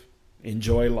wife.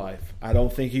 Enjoy life. I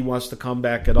don't think he wants to come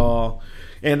back at all.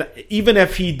 And even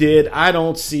if he did, I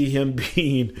don't see him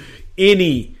being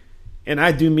any, and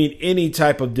I do mean any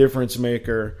type of difference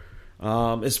maker,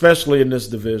 especially in this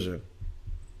division.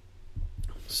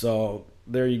 So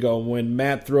there you go. When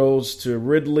Matt throws to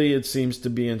Ridley, it seems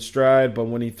to be in stride, but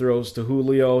when he throws to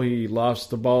Julio, he lost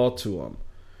the ball to him.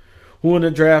 Who in the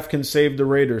draft can save the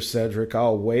Raiders, Cedric?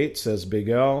 I'll wait, says Big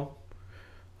L.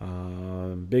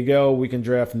 Big L, we can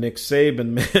draft Nick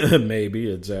Saban,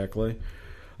 maybe, exactly.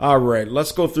 All right,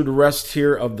 let's go through the rest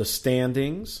here of the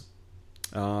standings.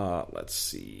 Let's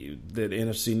see, the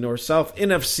NFC North, South,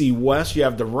 NFC West. You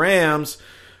have the Rams.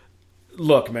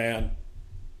 Look, man,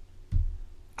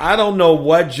 I don't know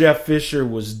what Jeff Fisher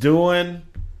was doing.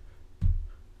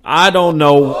 I don't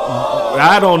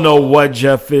know what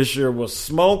Jeff Fisher was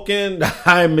smoking.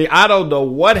 I mean, I don't know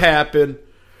what happened.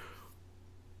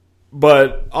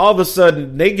 But all of a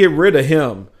sudden, they get rid of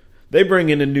him. They bring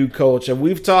in a new coach. And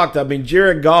we've talked, I mean,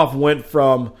 Jared Goff went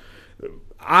from,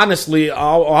 honestly,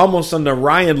 almost on the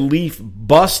Ryan Leaf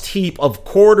bust heap of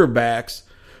quarterbacks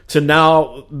to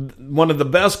now one of the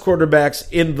best quarterbacks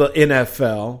in the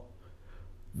NFL.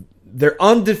 They're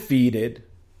undefeated.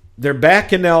 They're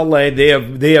back in L.A. They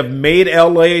have made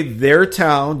L.A. their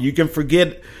town. You can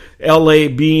forget L.A.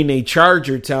 being a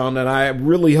Charger town, and I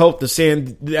really hope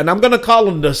and I'm going to call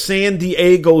them the San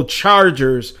Diego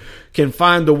Chargers, can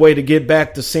find a way to get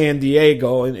back to San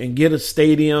Diego and get a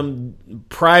stadium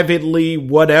privately,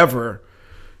 whatever,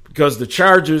 because the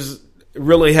Chargers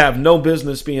really have no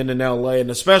business being in L.A.,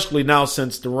 and especially now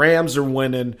since the Rams are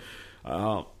winning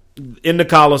in the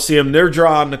Coliseum, they're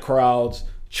drawing the crowds.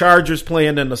 Chargers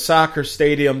playing in a soccer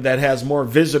stadium that has more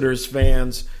visitors,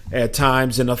 fans at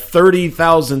times, in a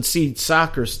 30,000-seat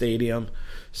soccer stadium.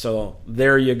 So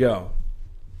there you go.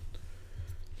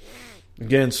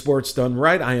 Again, Sports Done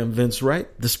Right. I am Vince Wright,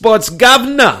 the sports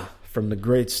governor from the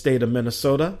great state of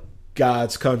Minnesota,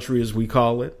 God's country as we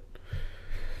call it.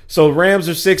 So Rams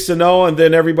are 6-0, and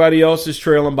then everybody else is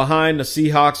trailing behind. The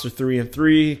Seahawks are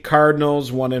 3-3.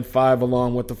 Cardinals 1-5,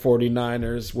 along with the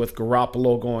 49ers, with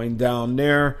Garoppolo going down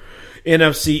there.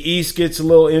 NFC East gets a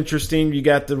little interesting. You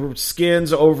got the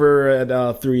Skins over at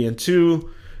 3-2.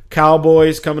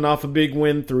 Cowboys coming off a big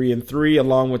win, 3-3,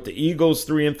 along with the Eagles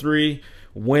 3-3.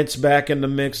 Wentz back in the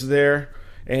mix there.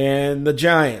 And the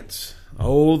Giants.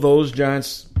 Oh, those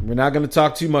Giants. We're not going to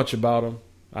talk too much about them.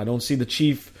 I don't see the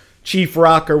Chief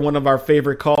Rocker, one of our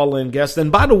favorite call-in guests.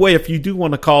 And by the way, if you do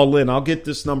want to call in, I'll get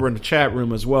this number in the chat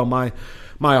room as well. My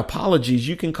apologies.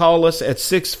 You can call us at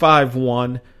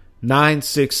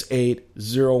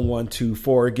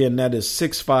 651-968-0124. Again, that is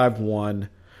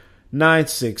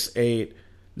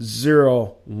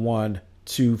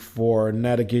 651-968-0124. And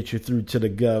that'll get you through to the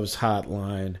Govs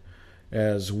hotline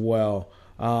as well.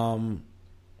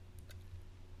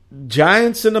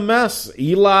 Giants in a mess.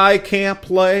 Eli can't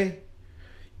play.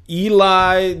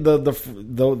 Eli,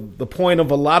 the point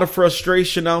of a lot of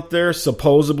frustration out there,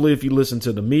 supposedly, if you listen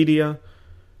to the media.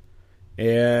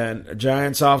 And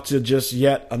Giants off to just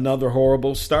yet another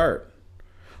horrible start.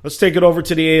 Let's take it over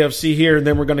to the AFC here, and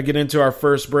then we're going to get into our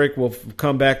first break. We'll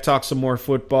come back, talk some more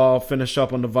football, finish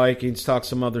up on the Vikings, talk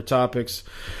some other topics.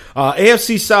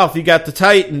 AFC South, you got the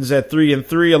Titans at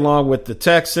 3-3, along with the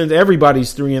Texans.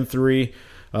 Everybody's 3-3.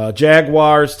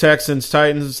 Jaguars, Texans,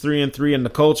 Titans 3-3, and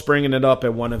the Colts bringing it up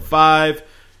at 1-5.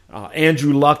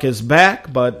 Andrew Luck is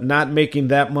back, but not making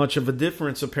that much of a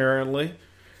difference apparently.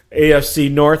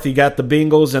 AFC North, you got the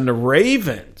Bengals and the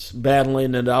Ravens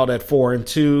battling it out at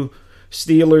 4-2.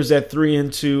 Steelers at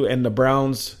 3-2, and the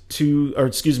Browns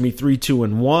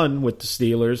 3-2-1 with the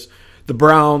Steelers. The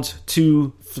Browns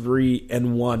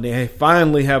 2-3-1. They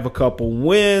finally have a couple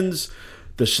wins.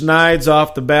 The Schneid's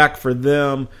off the back for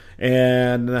them.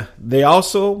 And they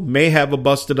also may have a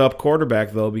busted up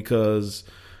quarterback, though, because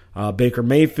Baker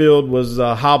Mayfield was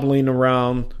hobbling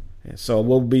around. So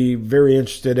we'll be very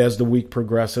interested as the week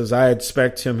progresses. I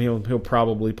expect he'll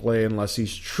probably play unless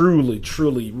he's truly,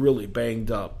 really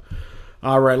banged up.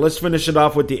 All right, let's finish it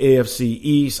off with the AFC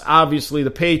East. Obviously,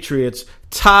 the Patriots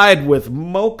tied with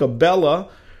Mocha Bella,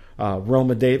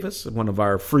 Roma Davis, one of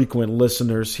our frequent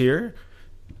listeners here.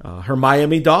 Her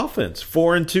Miami Dolphins,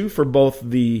 4-2 for both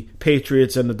the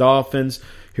Patriots and the Dolphins.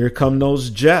 Here come those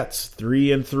Jets,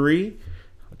 3-3.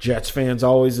 Jets fans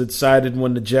always excited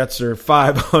when the Jets are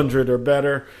 500 or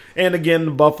better. And again,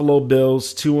 the Buffalo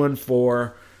Bills,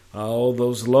 2-4. Oh,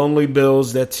 those lonely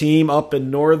Bills, that team up in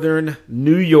northern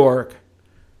New York.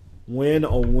 When,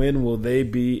 oh, when will they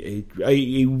be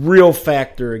a real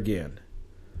factor again?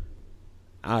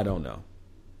 I don't know.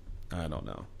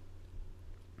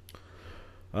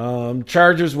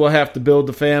 Chargers will have to build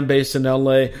the fan base in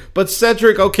LA. But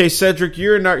Cedric,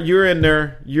 you're in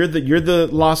there. You're the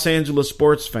Los Angeles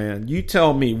sports fan. You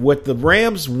tell me, with the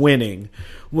Rams winning,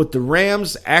 with the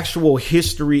Rams' actual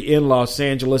history in Los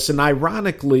Angeles, and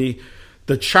ironically,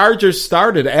 the Chargers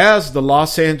started as the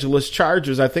Los Angeles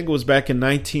Chargers. I think it was back in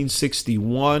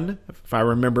 1961, if I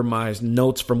remember my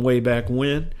notes from way back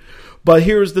when. But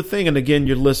here's the thing, and again,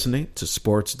 you're listening to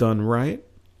Sports Done Right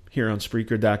here on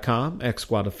Spreaker.com,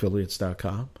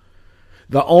 XSquadAffiliates.com.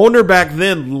 The owner back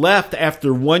then left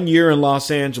after 1 year in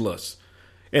Los Angeles.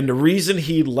 And the reason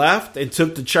he left and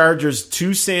took the Chargers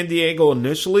to San Diego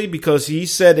initially, because he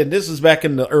said, and this is back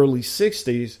in the early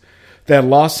 60s, that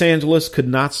Los Angeles could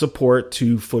not support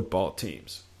two football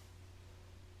teams.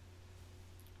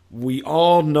 We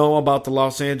all know about the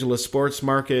Los Angeles sports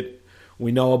market.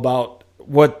 We know about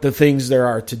what the things there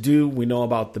are to do. We know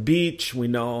about the beach. We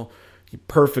know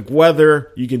perfect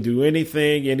weather. You can do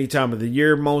anything, any time of the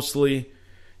year mostly.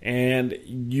 And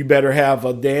you better have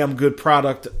a damn good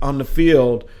product on the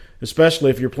field, especially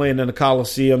if you're playing in a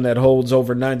Coliseum that holds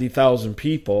over 90,000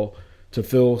 people to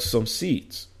fill some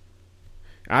seats.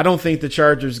 I don't think the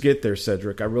Chargers get there,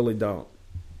 Cedric. I really don't.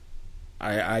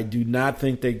 I do not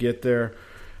think they get there.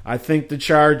 I think the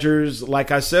Chargers,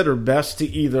 like I said, are best to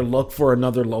either look for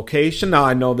another location. Now,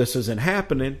 I know this isn't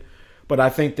happening, but I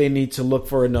think they need to look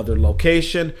for another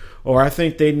location, or I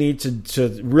think they need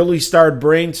to really start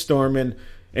brainstorming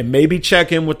and maybe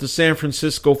check in with the San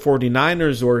Francisco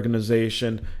 49ers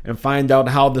organization and find out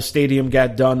how the stadium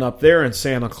got done up there in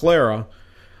Santa Clara.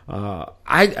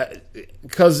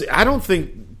 Because I don't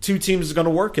think two teams are going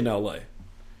to work in LA.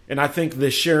 And I think the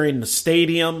sharing the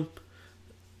stadium,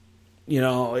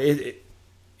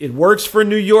 it works for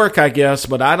New York, I guess,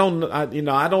 but I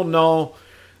don't know.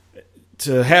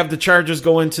 To have the Chargers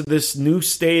go into this new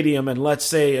stadium and, let's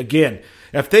say, again,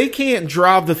 if they can't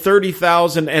drive the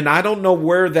 30,000, and I don't know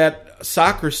where that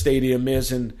soccer stadium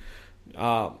is in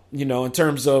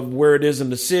terms of where it is in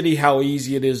the city, how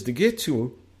easy it is to get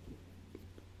to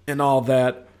and all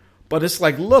that. But it's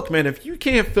like, look, man, if you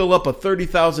can't fill up a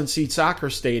 30,000-seat soccer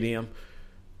stadium,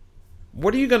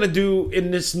 what are you going to do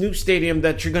in this new stadium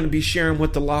that you're going to be sharing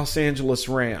with the Los Angeles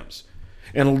Rams?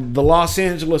 And the Los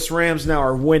Angeles Rams now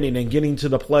are winning and getting to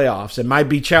the playoffs and might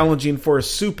be challenging for a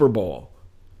Super Bowl.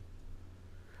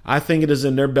 I think it is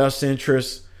in their best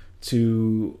interest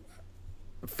to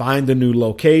find a new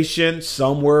location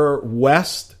somewhere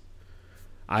west.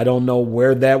 I don't know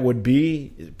where that would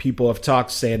be. People have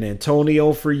talked San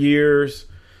Antonio for years.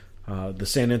 The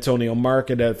San Antonio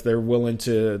market, if they're willing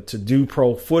to do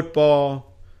pro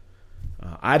football.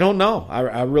 I don't know.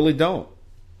 I really don't.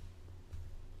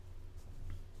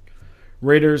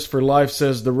 Raiders for Life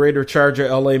says the Raider Charger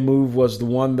LA move was the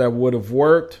one that would have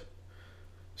worked.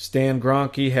 Stan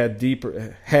Kroenke had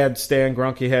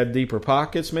deeper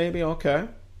pockets, maybe. Okay.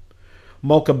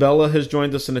 Mocha Bella has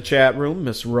joined us in the chat room.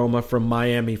 Miss Roma from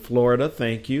Miami, Florida.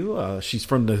 Thank you. She's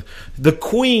from the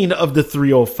queen of the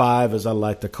 305, as I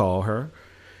like to call her.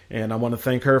 And I want to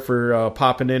thank her for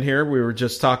popping in here. We were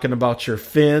just talking about your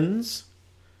Fins.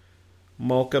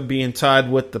 Mocha being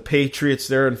tied with the Patriots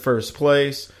there in first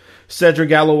place. Cedric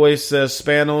Galloway says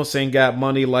Spanos ain't got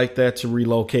money like that to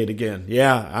relocate again.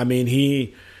 Yeah, I mean,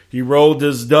 he rolled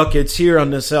his ducats here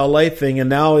on this LA thing, and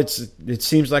now it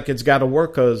seems like it's got to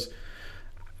work because,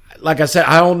 like I said,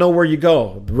 I don't know where you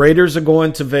go. The Raiders are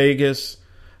going to Vegas.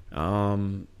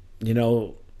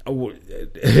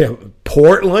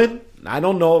 Portland. I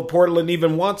don't know if Portland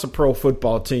even wants a pro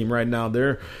football team right now.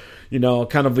 They're,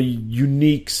 kind of a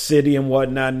unique city and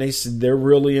whatnot, and they're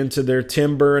really into their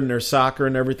timber and their soccer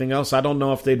and everything else. I don't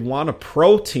know if they'd want a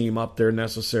pro team up there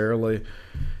necessarily.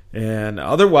 And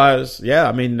otherwise, yeah,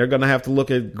 I mean, they're going to have to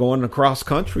look at going across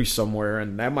country somewhere,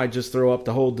 and that might just throw up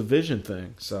the whole division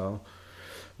thing. So,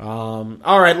 all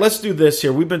right, let's do this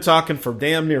here. We've been talking for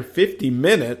damn near 50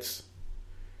 minutes.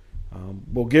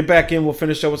 We'll get back in. We'll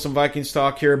finish up with some Vikings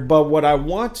talk here. But what I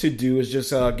want to do is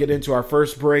just get into our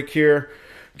first break here.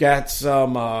 Got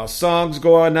some songs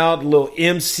going out, a little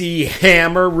MC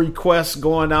Hammer requests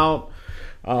going out.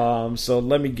 So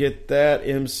let me get that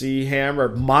MC Hammer.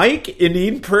 Mike in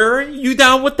Eden Prairie, you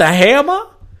down with the hammer?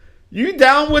 You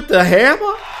down with the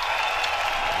hammer?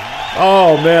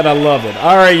 Oh, man, I love it.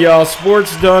 All right, y'all.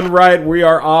 Sports done right. We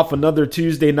are off another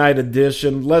Tuesday night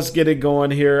edition. Let's get it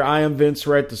going here. I am Vince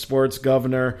Wright, the sports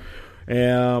governor,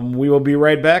 and we will be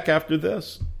right back after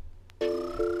this.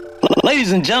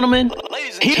 Ladies and gentlemen,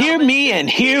 hear me and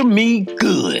hear me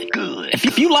good.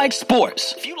 If you like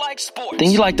sports, then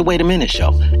you like the Wait a Minute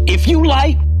Show. If you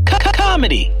like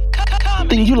comedy,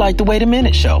 then you like the Wait a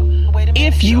Minute Show.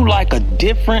 If you like a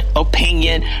different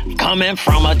opinion coming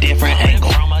from a different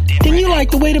angle, then you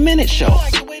like the Wait a Minute Show.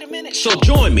 So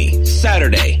join me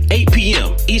Saturday, 8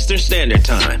 p.m. Eastern Standard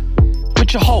Time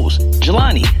with your host,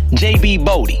 Jelani JB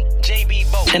Bodie.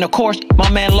 And of course, my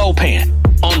man Lopan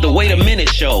on the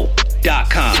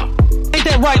WaitAMinuteShow.com. Ain't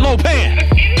that right, Lopan?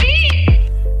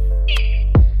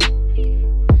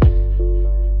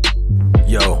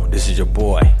 Yo, this is your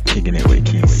boy, Kicking It with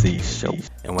KC Show.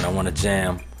 and when I want to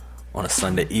jam on a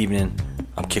Sunday evening,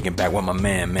 I'm kicking back with my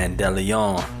man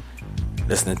Mandelion,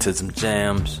 listening to some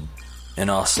jams and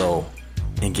also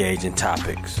engaging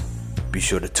topics. Be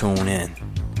sure to tune in.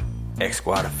 X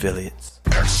Squad affiliates.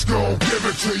 X-Go, give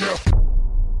it to you.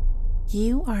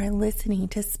 You are listening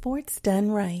to Sports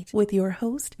Done Right with your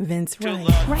host, Vince Wright,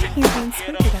 right here on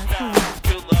Spreaker.com.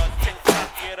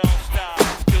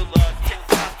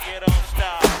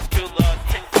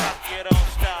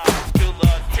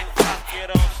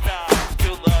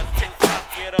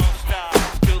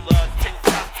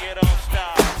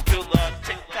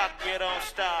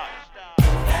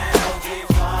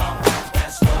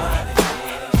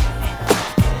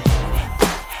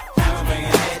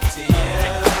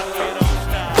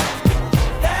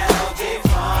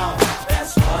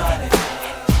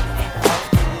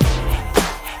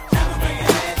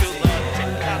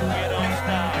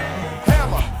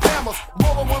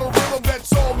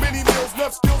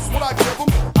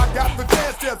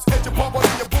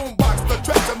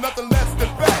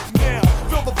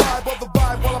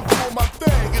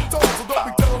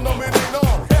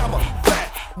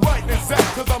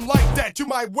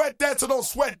 Wet that, so don't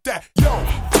sweat that. Yo,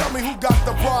 tell me who got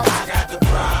the prize. I got the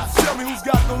prize. Tell me who's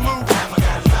got the loot. Hammer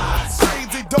got lies.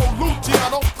 Crazy Doe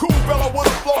Luciano, cool fella with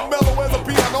a flow mellow as a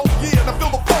piano. Yeah, and I feel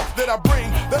the funk that I bring.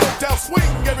 That uptown swing,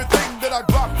 everything that I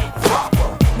drop,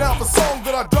 proper. Now if a song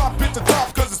that I drop hit the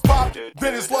top 'cause it's pop,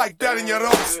 then it's like that and you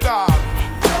don't stop.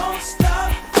 Don't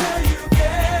stop till you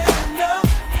get enough.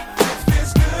 If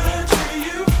it's good to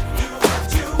you, do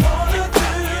what you wanna do.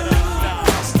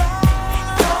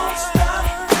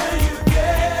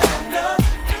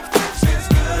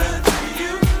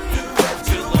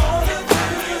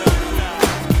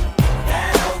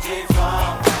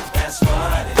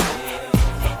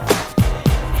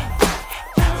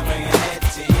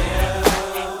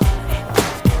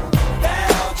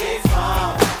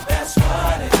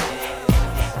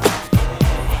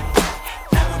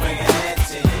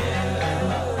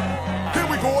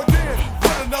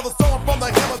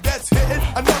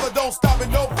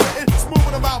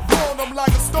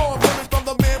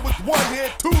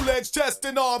 Chest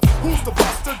and arms, who's the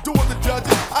buster doing the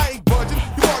judging? I ain't budging.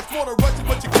 You always wanna rush it,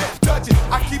 but you can't touch it.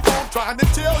 I keep on trying to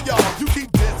tell y'all. You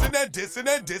keep dissing and dissing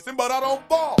and dissing, but I don't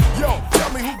fall. Yo, tell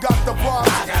me who got the prize.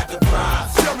 I got the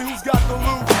prize. Tell me who's got the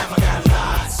loot. Hammer got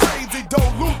lies. Crazy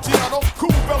Doe Luciano,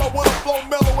 cool fella with a flow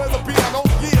mellow as a piano.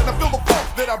 Yeah, and I feel the funk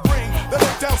that I bring. That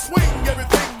uptown swing,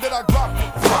 everything that I drop.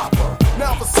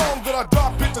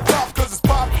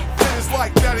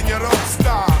 don't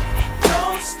stop.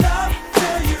 Don't stop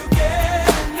till you get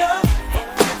enough.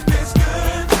 If it's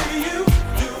good to you,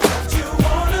 do what you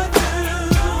wanna do.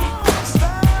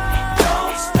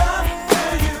 Don't stop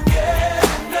till you get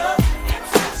enough.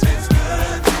 If it's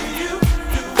good to you,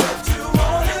 do what you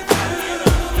wanna do.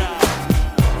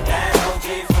 That OG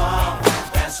funk,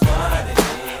 that's what it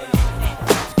is.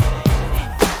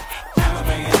 I'ma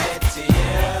bring it to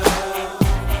you.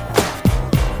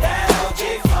 That OG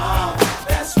funk,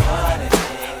 that's what it is.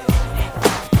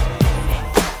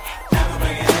 I'ma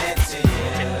bring it to you.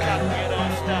 Tick-tock, you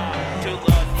don't stop. Too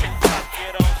long, tick-tock, you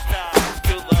don't stop.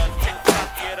 Too long, tick-tock,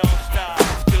 you don't stop.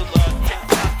 Too long,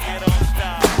 tick-tock, you don't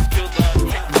stop. Too long,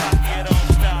 tick-tock, you don't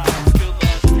stop. Too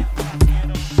long, tick-tock, you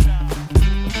don't stop.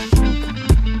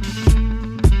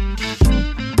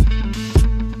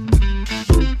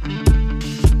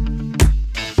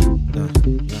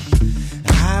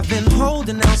 I've been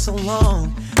holding out so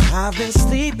long. I've been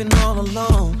sleeping all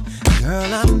alone.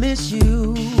 Girl, I miss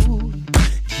you.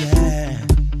 Yeah.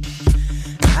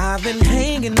 I've been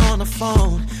hanging on the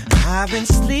phone. I've been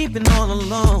sleeping all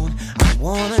alone. I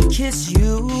wanna kiss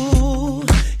you.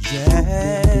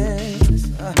 Yes. Yes.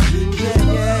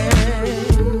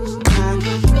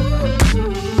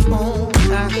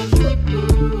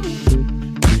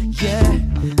 Yeah.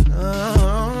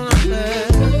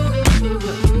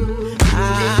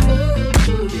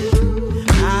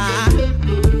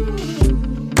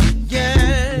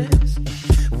 Yes.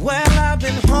 Well, I've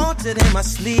been haunted in my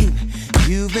sleep.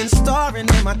 You've been starring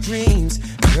in my dreams.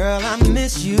 Girl, I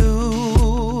miss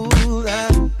you.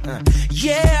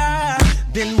 Yeah,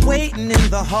 I've been waiting in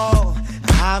the hall.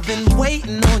 I've been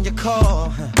waiting on your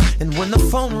call. And when the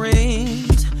phone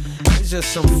rings, it's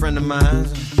just some friend of mine.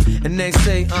 And they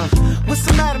say, what's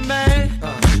the matter, man?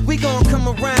 We gon' come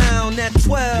around at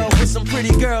 12 with some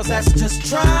pretty girls that's just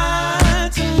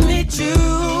trying to meet you.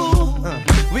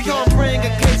 We gon' bring a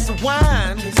case of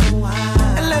wine.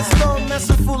 And let's go mess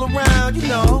and fool around, you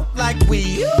know, like we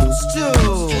used to.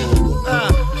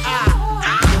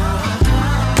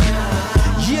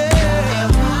 Yeah.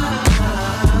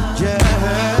 Yeah.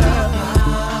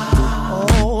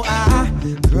 Oh,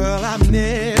 girl, I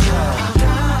miss her.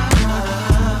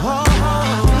 Oh,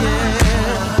 yeah.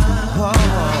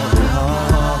 Oh,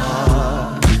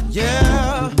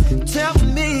 yeah. Tell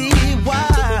me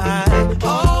why.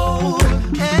 Oh,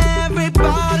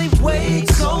 everybody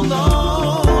waits so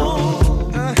long.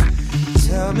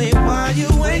 Tell me why you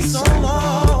wait so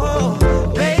long.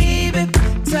 Baby,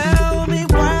 tell me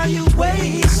why you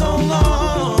wait so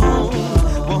long.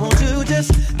 Won't you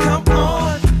just come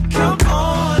on, come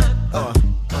on.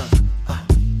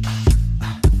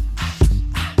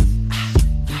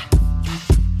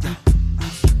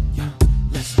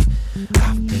 Listen,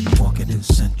 I've been walking in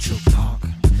Central Park,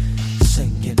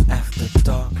 singing after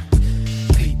dark.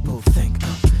 People think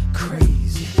I'm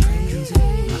crazy, crazy.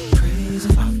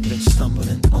 I've been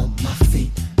stumbling on my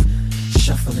feet,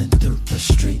 shuffling through the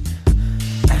street,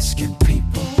 asking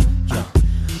people, yo,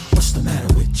 what's the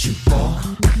matter with you, boy?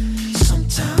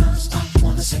 Sometimes I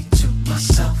wanna say to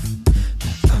myself,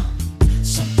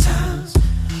 sometimes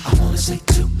I wanna say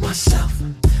to myself,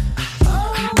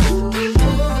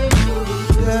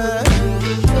 yeah.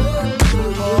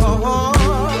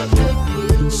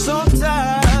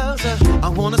 Sometimes I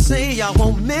wanna say I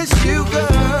won't miss you,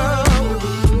 girl.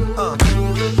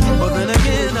 But then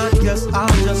again, I guess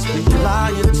I'll just be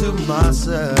lying to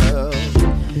myself.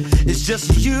 It's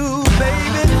just you,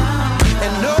 baby,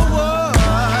 and no one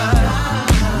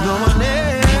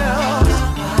else.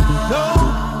 No,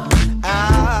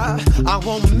 I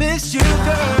won't miss you,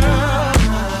 girl.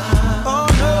 Oh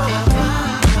no,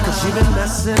 'cause you've been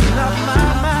messing up my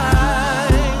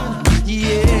mind.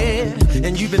 Yeah,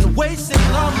 and you've been wasting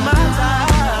all my time.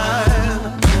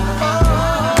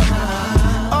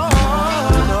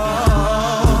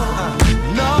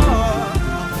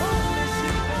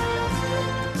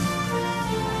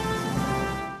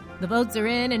 The votes are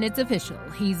in and it's official.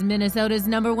 He's Minnesota's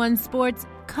 #1 sports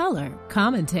color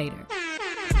commentator.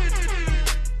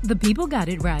 The people got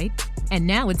it right, and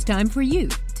now it's time for you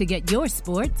to get your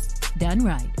sports done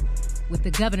right. With the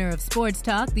governor of sports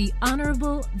talk, the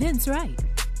Honorable Vince Wright.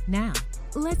 Now,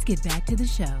 let's get back to the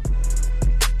show.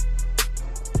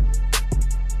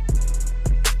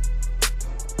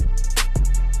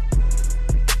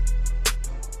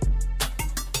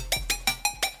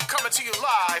 Coming to you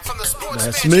live from the sports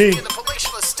That's mansion me. in the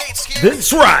palatial estates here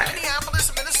Vince Wright. in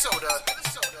Minneapolis, Minnesota.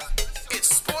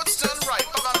 It's Sports Done Right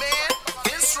by my man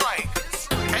Vince Wright.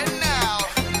 And now,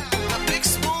 the big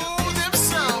smooth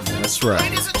himself. That's right.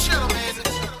 Ladies and gentlemen,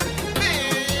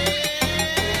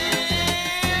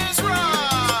 Vince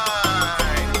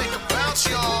Wright. Make a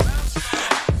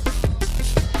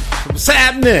What's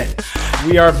happening?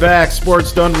 We are back.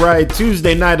 Sports Done Right.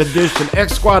 Tuesday night edition.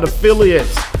 X Squad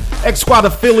Affiliates. X Squad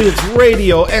Affiliates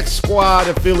Radio.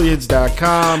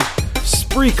 XSquadAffiliates.com.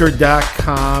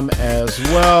 Spreaker.com as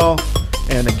well.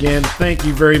 And again, thank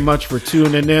you very much for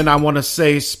tuning in. I want to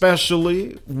say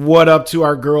especially what up to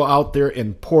our girl out there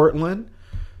in Portland.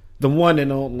 The one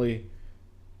and only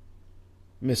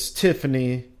Miss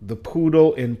Tiffany, the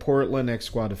Poodle in Portland, X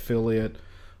Squad affiliate.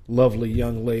 Lovely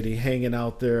young lady hanging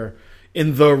out there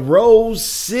in the Rose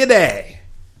City,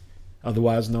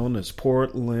 otherwise known as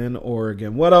Portland,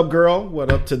 Oregon. What up, girl?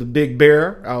 What up to the Big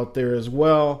Bear out there as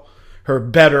well? Her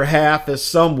better half, as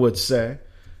some would say.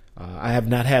 I have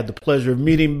not had the pleasure of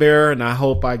meeting Bear, and I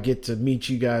hope I get to meet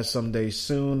you guys someday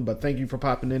soon. But thank you for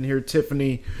popping in here,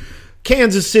 Tiffany.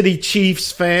 Kansas City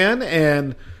Chiefs fan,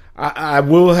 and I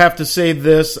will have to say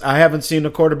this. I haven't seen a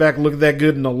quarterback look that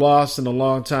good in a loss in a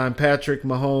long time. Patrick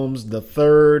Mahomes, the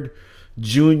third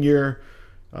junior.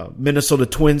 Minnesota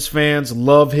Twins fans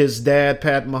love his dad,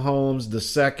 Pat Mahomes, the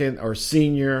second or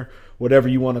senior, whatever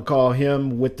you want to call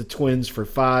him, with the Twins for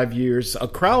 5 years. A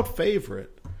crowd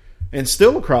favorite, and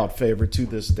still a crowd favorite to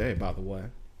this day, by the way.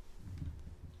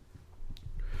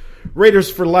 Raiders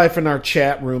for life in our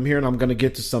chat room here, and I'm going to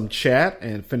get to some chat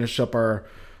and finish up our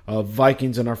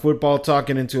Vikings and our football talk,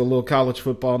 and into a little college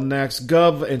football next.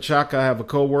 Gov and Chaka have a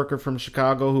co-worker from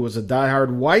Chicago who was a diehard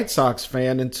White Sox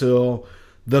fan until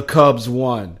the Cubs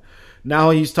won.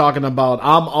 Now he's talking about,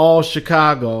 I'm all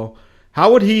Chicago.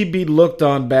 How would he be looked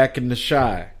on back in the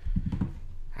Chi?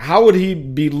 How would he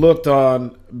be looked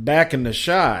on back in the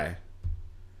Chi?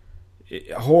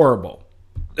 Horrible.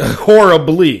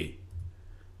 Horribly.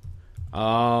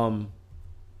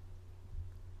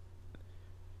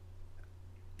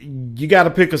 You got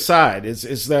to pick a side.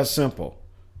 It's that simple.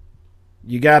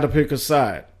 You got to pick a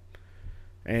side.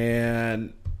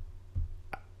 And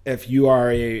if you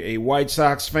are a White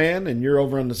Sox fan and you're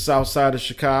over on the south side of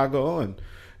Chicago,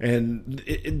 and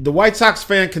the White Sox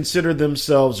fan consider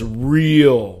themselves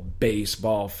real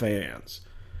baseball fans.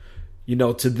 You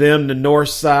know, to them, the north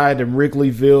side and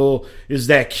Wrigleyville is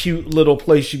that cute little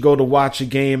place you go to watch a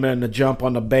game and to jump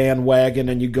on the bandwagon,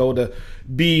 and you go to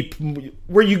be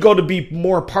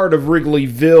more part of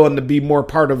Wrigleyville and to be more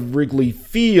part of Wrigley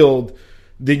Field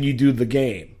than you do the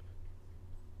game.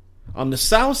 On the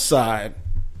south side,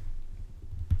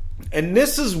 and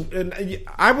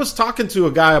I was talking to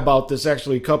a guy about this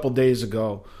actually a couple days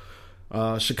ago,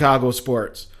 Chicago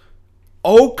sports.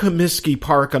 Old Comiskey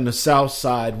Park on the south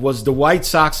side was the White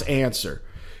Sox answer.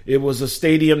 It was a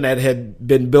stadium that had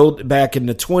been built back in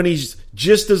the 20s,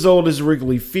 just as old as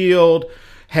Wrigley Field,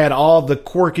 had all the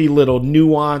quirky little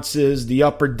nuances, the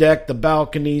upper deck, the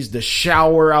balconies, the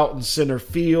shower out in center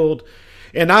field.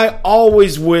 And I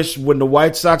always wished when the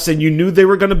White Sox, and you knew they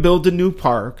were going to build a new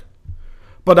park,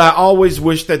 but I always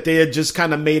wished that they had just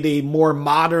kind of made a more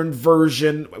modern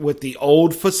version with the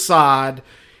old facade.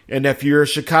 And if you're a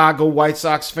Chicago White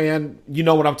Sox fan, you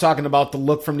know what I'm talking about, the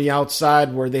look from the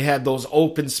outside where they had those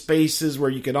open spaces where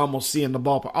you could almost see in the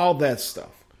ballpark, all that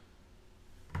stuff.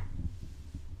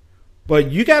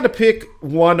 But you got to pick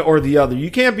one or the other.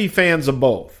 You can't be fans of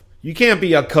both. You can't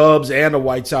be a Cubs and a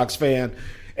White Sox fan.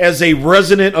 As a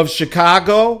resident of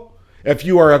Chicago, if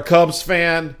you are a Cubs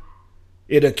fan,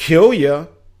 it'll kill you.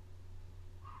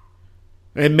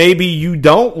 And maybe you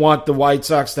don't want the White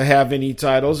Sox to have any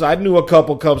titles. I knew a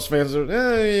couple Cubs fans that,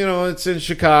 it's in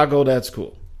Chicago, that's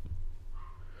cool.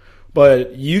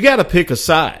 But you got to pick a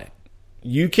side.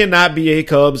 You cannot be a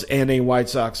Cubs and a White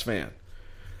Sox fan.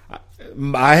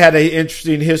 I had an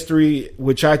interesting history,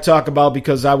 which I talk about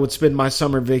because I would spend my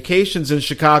summer vacations in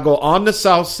Chicago on the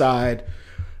south side.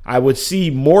 I would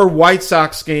see more White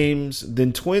Sox games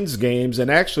than Twins games. And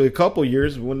actually a couple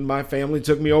years when my family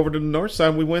took me over to the north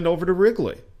side, we went over to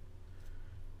Wrigley.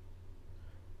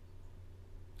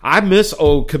 I miss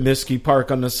old Comiskey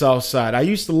Park on the south side. I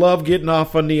used to love getting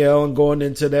off on the L and going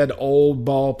into that old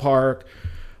ballpark,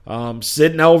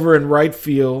 sitting over in right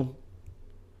field,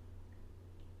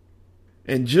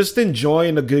 and just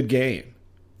enjoying a good game.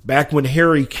 Back when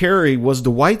Harry Carey was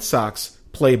the White Sox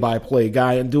play-by-play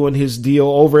guy and doing his deal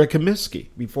over at Comiskey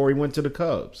before he went to the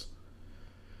Cubs.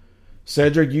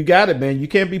 Cedric, you got it, man. You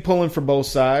can't be pulling for both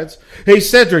sides. Hey,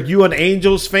 Cedric, you an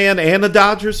Angels fan and a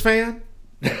Dodgers fan?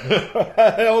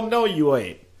 Hell no, you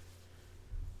ain't.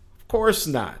 Of course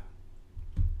not.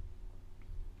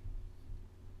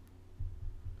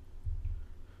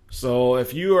 So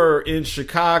if you are in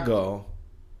Chicago,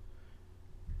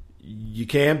 you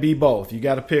can't be both. You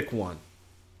got to pick one.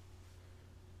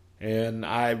 And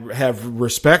I have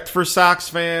respect for Sox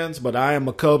fans, but I am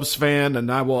a Cubs fan,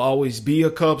 and I will always be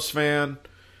a Cubs fan.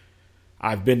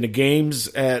 I've been to games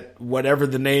at whatever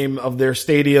the name of their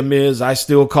stadium is. I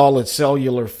still call it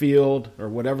Cellular Field or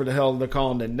whatever the hell they're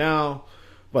calling it now.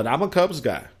 But I'm a Cubs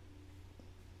guy.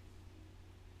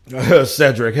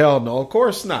 Cedric, hell no, of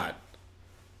course not.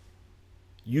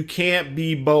 You can't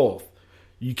be both.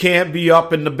 You can't be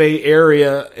up in the Bay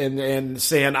Area and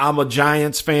saying I'm a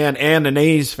Giants fan and an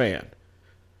A's fan.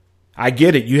 I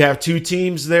get it. You have two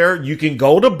teams there. You can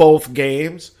go to both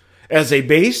games. As a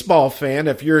baseball fan,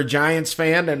 if you're a Giants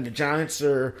fan and the Giants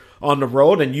are on the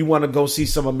road and you want to go see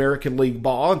some American League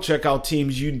ball and check out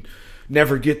teams you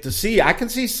never get to see, I can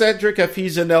see Cedric if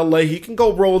he's in LA. He can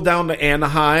go roll down to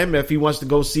Anaheim if he wants to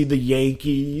go see the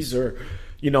Yankees or,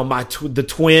 the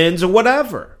Twins or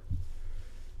whatever.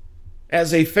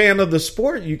 As a fan of the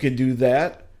sport, you can do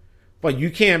that, but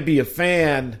you can't be a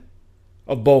fan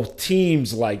of both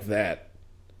teams like that.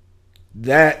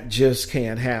 That just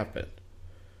can't happen.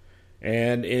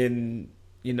 And in,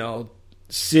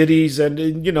 cities, and,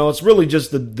 it's really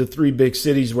just the three big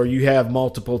cities where you have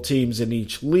multiple teams in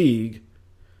each league.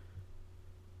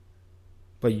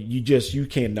 But you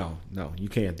can't, you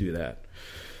can't do that.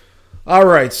 All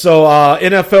right, so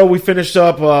NFL, we finished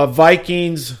up.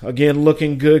 Vikings, again,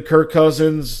 looking good. Kirk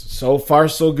Cousins, so far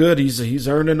so good. He's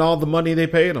earning all the money they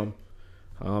paid him.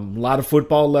 A lot of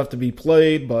football left to be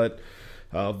played, but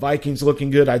Vikings looking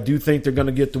good. I do think they're going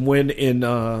to get the win in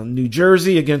New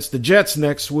Jersey against the Jets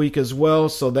next week as well,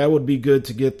 so that would be good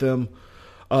to get them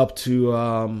up to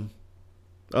a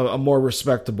more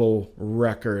respectable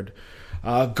record.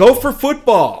 Go for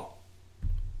football.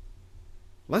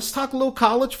 Let's talk a little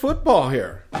college football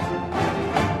here.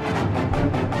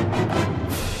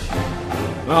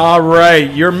 All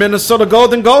right, your Minnesota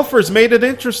Golden Gophers made it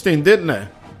interesting, didn't they?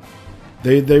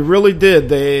 They really did.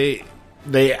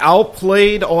 They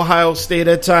outplayed Ohio State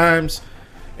at times.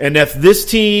 And if this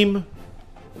team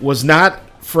was not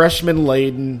freshman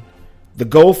laden, the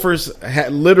Gophers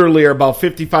literally are about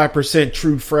 55%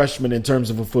 true freshmen in terms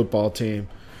of a football team.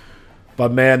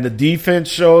 But, man, the defense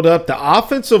showed up. The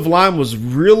offensive line was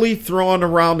really throwing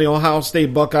around the Ohio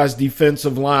State Buckeyes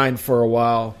defensive line for a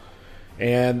while.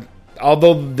 And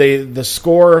although the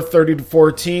score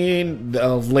 30-14,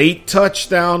 the late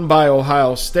touchdown by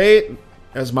Ohio State,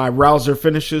 as my rouser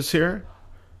finishes here.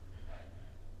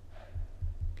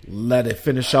 Let it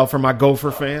finish out for my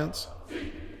Gopher fans.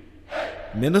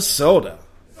 Minnesota.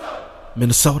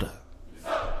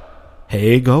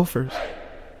 Hey, Gophers.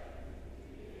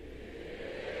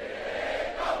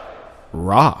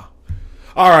 Raw.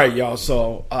 All right, y'all.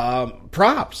 So,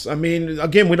 props. I mean,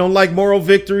 again, we don't like moral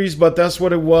victories, but that's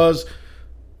what it was.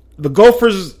 The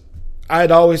Gophers, I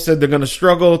had always said they're going to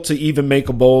struggle to even make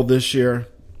a bowl this year.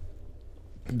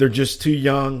 They're just too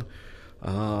young.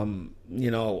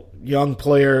 Young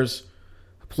players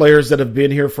that have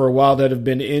been here for a while that have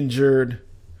been injured.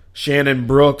 Shannon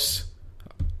Brooks,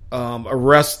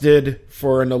 arrested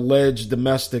for an alleged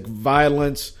domestic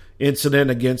violence incident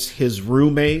against his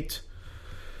roommate.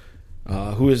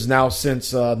 Who is now,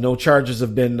 since no charges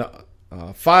have been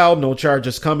filed, no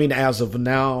charges coming as of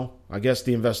now. I guess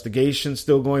the investigation's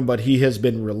still going, but he has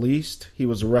been released. He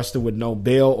was arrested with no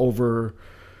bail over,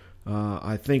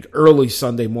 I think, early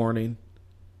Sunday morning.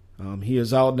 He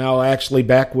is out now, actually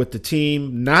back with the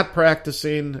team, not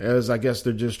practicing, as I guess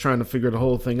they're just trying to figure the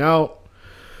whole thing out.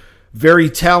 Very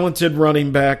talented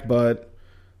running back, but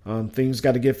things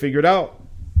got to get figured out.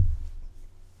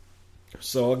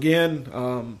 So,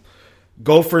 again,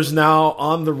 Gophers now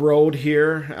on the road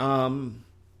here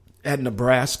at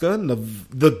Nebraska.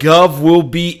 The Gov will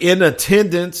be in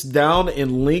attendance down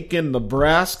in Lincoln,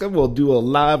 Nebraska. We'll do a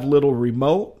live little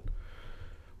remote.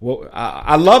 Well,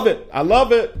 I love it. I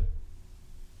love it.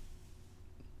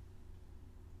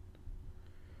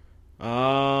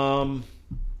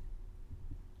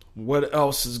 What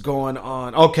else is going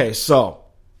on? Okay, so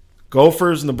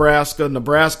Gophers, Nebraska.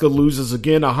 Nebraska loses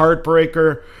again, a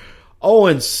heartbreaker.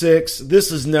 0-6. This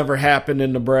has never happened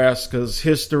in Nebraska's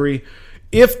history.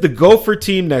 If the Gopher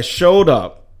team that showed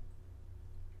up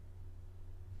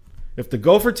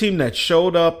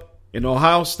in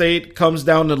Ohio State comes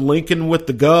down to Lincoln with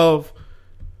the Gov,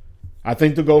 I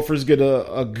think the Gophers get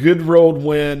a good road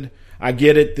win. I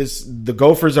get it. The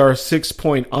Gophers are a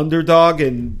 6-point underdog,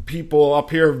 and people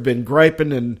up here have been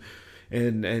griping and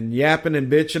yapping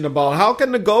and bitching about how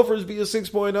can the Gophers be a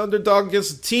 6-point underdog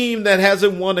against a team that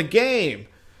hasn't won a game.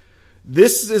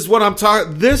 This is what I'm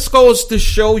talking. This goes to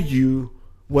show you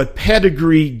what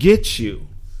pedigree gets you.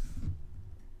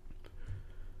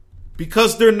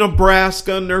 Because they're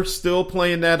Nebraska and they're still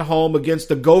playing at home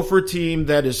against a Gopher team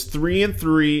that is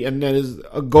 3-3, and that is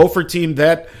a Gopher team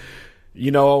that,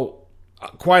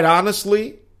 quite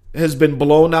honestly, has been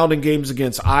blown out in games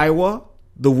against Iowa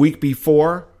the week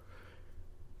before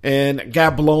and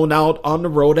got blown out on the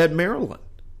road at Maryland.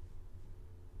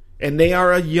 And they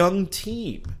are a young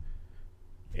team.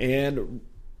 And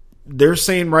they're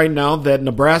saying right now that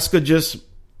Nebraska just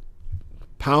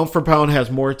pound for pound has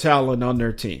more talent on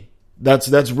their team.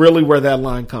 That's really where that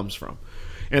line comes from.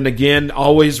 And again,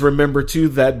 always remember too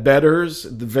that bettors,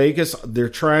 the Vegas, they're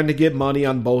trying to get money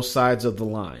on both sides of the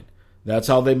line. That's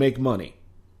how they make money.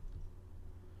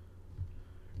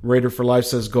 Raider for Life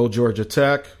says go Georgia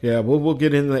Tech. Yeah, we'll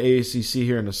get into the AACC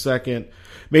here in a second.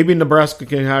 Maybe Nebraska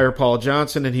can hire Paul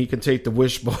Johnson and he can take the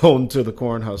wishbone to the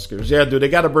Cornhuskers. Yeah, dude, they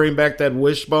got to bring back that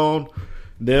wishbone.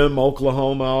 Them,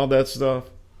 Oklahoma, all that stuff.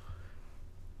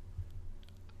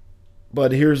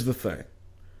 But here's the thing.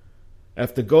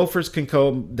 If the Gophers can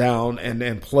come down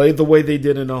and play the way they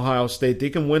did in Ohio State, they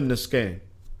can win this game.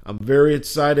 I'm very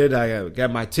excited. I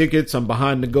got my tickets. I'm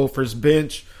behind the Gophers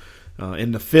bench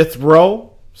in the 5th row.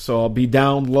 So I'll be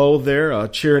down low there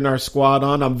cheering our squad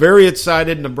on. I'm very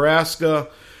excited. Nebraska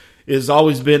has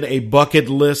always been a bucket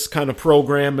list kind of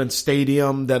program and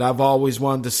stadium that I've always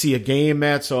wanted to see a game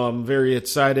at. So I'm very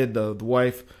excited. The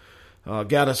wife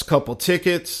got us a couple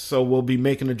tickets. So we'll be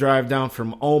making a drive down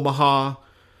from Omaha.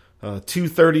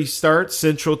 2:30 start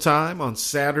Central Time on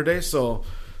Saturday. So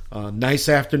nice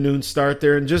afternoon start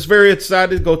there. And just very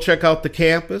excited to go check out the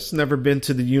campus. Never been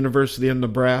to the University of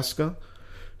Nebraska.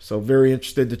 So very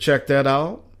interested to check that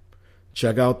out.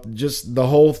 Check out just the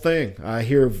whole thing. I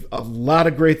hear a lot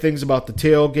of great things about the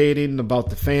tailgating, about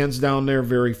the fans down there.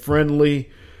 Very friendly,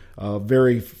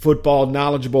 very football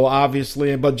knowledgeable,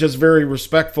 obviously, but just very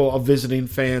respectful of visiting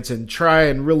fans and try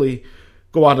and really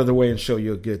go out of their way and show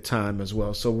you a good time as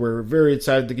well. So we're very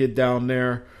excited to get down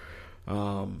there.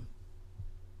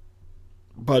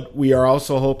 But we are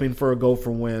also hoping for a Gopher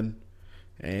win.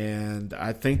 And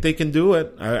I think they can do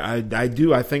it. I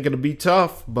do. I think it'll be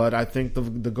tough, but I think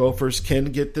the Gophers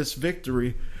can get this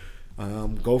victory.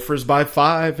 Gophers by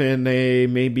 5 in a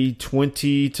maybe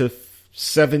 20-17,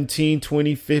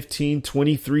 20-15,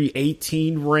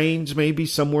 23-18 range, maybe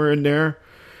somewhere in there.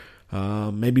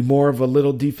 Maybe more of a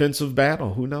little defensive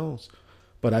battle. Who knows?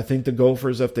 But I think the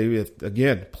Gophers, if they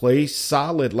again play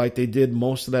solid like they did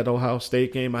most of that Ohio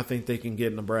State game, I think they can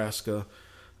get Nebraska.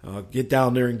 Get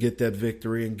down there and get that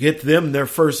victory and get them their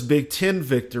first Big Ten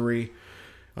victory.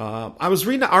 I was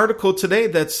reading an article today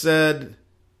that said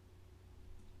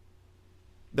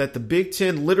that the Big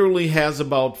Ten literally has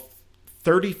about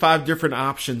 35 different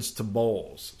options to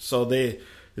bowls. So they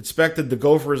expected the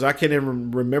Gophers, I can't even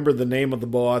remember the name of the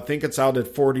bowl. I think it's out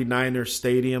at 49er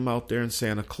Stadium out there in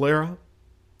Santa Clara.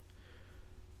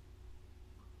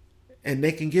 And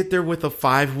they can get there with a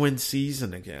 5-win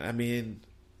season again. I mean,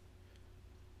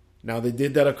 now, they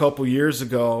did that a couple years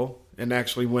ago and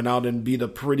actually went out and beat a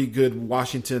pretty good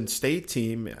Washington State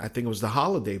team. I think it was the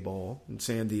Holiday Bowl in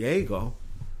San Diego.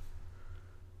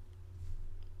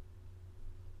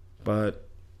 But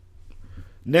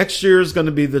next year is going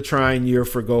to be the trying year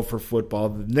for Gopher football.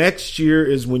 The next year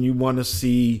is when you want to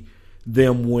see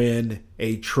them win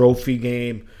a trophy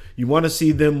game. You want to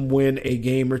see them win a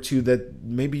game or two that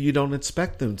maybe you don't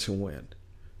expect them to win.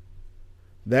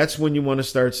 That's when you want to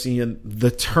start seeing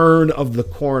the turn of the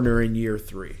corner in year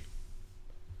 3.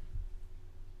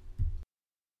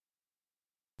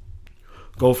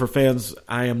 Gopher fans,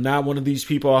 I am not one of these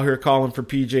people out here calling for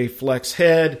PJ Fleck's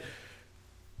head.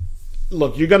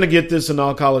 Look, you're going to get this in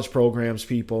all college programs,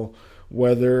 people.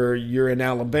 Whether you're in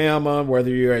Alabama,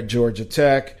 whether you're at Georgia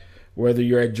Tech, whether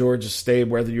you're at Georgia State,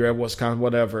 whether you're at Wisconsin,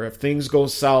 whatever. If things go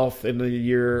south in a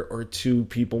year or two,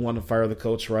 people want to fire the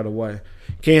coach right away.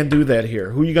 Can't do that here.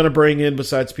 Who are you going to bring in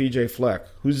besides PJ Fleck?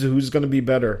 Who's going to be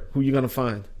better? Who are you going to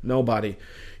find? Nobody.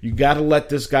 You got to let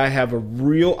this guy have a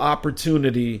real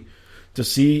opportunity to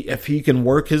see if he can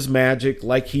work his magic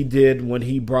like he did when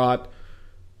he brought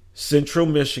Central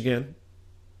Michigan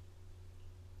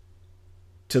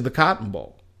to the Cotton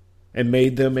Bowl and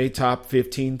made them a top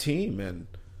 15 team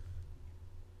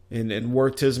and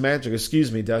worked his magic.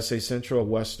 Excuse me, did I say Central or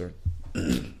Western?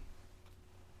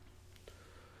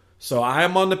 So I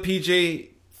am on the PJ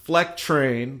Fleck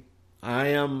train. I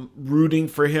am rooting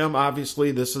for him.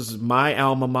 Obviously, this is my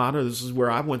alma mater. This is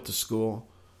where I went to school.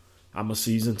 I'm a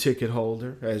season ticket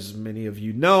holder, as many of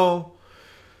you know.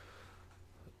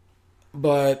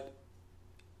 But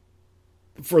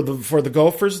for the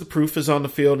Gophers, the proof is on the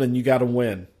field, and you got to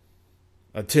win.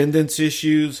 Attendance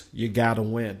issues, you got to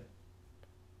win.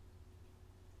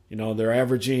 You know, they're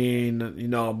averaging,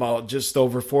 about just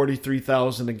over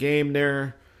 43,000 a game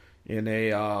there. in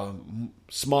a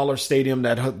smaller stadium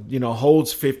that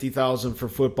holds 50,000 for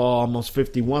football, almost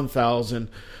 51,000.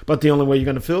 But the only way you're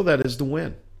going to fill that is to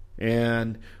win.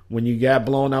 And when you got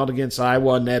blown out against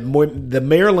Iowa, and the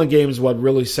Maryland game is what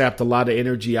really sapped a lot of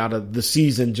energy out of the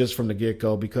season just from the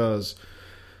get-go, because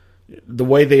the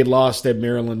way they lost at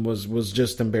Maryland was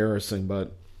just embarrassing.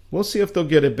 But we'll see if they'll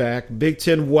get it back. Big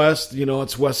Ten West,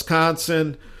 it's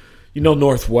Wisconsin.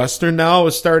 Northwestern now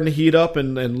is starting to heat up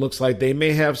and looks like they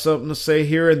may have something to say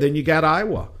here. And then you got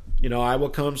Iowa. Iowa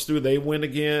comes through, they win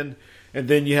again. And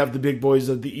then you have the big boys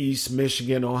of the East,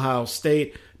 Michigan, Ohio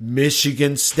State.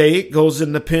 Michigan State goes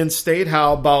into Penn State.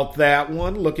 How about that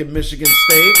one? Look at Michigan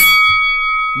State.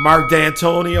 Mark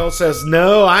D'Antonio says,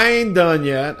 no, I ain't done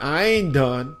yet. I ain't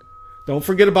done. Don't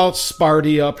forget about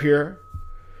Sparty up here.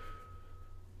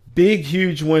 Big,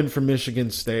 huge win for Michigan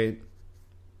State.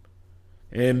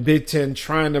 And Big Ten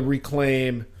trying to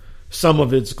reclaim some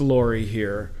of its glory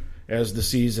here as the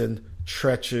season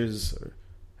stretches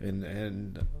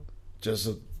and just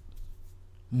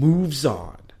moves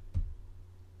on.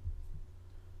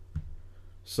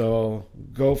 So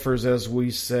Gophers, as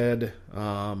we said,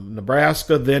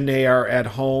 Nebraska, then they are at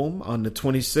home on the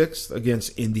 26th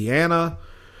against Indiana.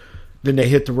 Then they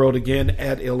hit the road again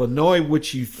at Illinois,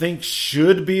 which you think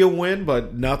should be a win,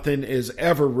 but nothing is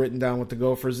ever written down with the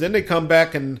Gophers. Then they come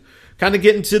back and kind of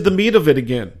get into the meat of it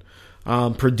again.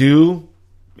 Purdue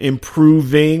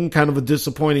improving, kind of a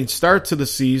disappointing start to the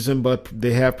season, but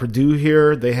they have Purdue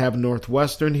here. They have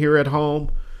Northwestern here at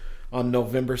home on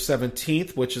November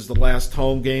 17th, which is the last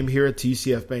home game here at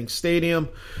TCF Bank Stadium.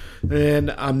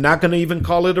 And I'm not going to even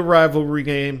call it a rivalry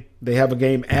game. They have a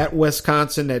game at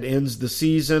Wisconsin that ends the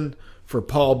season for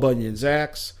Paul Bunyan's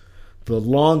Axe, the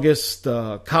longest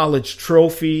college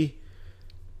trophy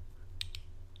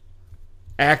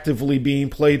actively being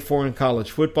played for in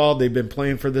college football. They've been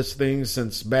playing for this thing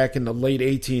since back in the late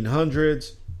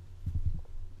 1800s.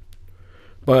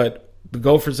 But the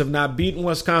Gophers have not beaten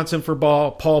Wisconsin for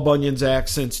Paul Bunyan's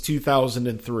Axe since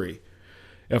 2003.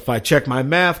 If I check my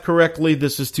math correctly,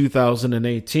 this is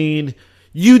 2018.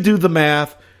 You do the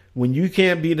math. When you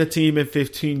can't beat a team in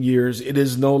 15 years, it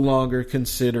is no longer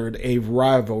considered a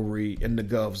rivalry in the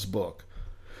Gov's book.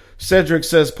 Cedric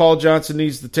says Paul Johnson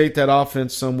needs to take that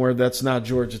offense somewhere that's not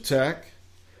Georgia Tech.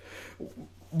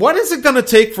 What is it going to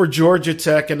take for Georgia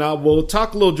Tech? And we'll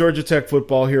talk a little Georgia Tech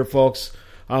football here, folks.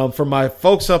 For my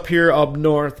folks up here up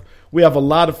north, we have a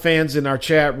lot of fans in our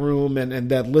chat room and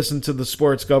that listen to the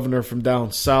Sports Governor from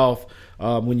down south.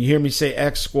 When you hear me say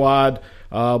X Squad,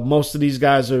 most of these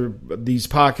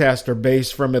podcasts are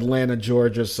based from Atlanta,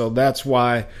 Georgia. So that's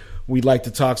why we like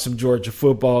to talk some Georgia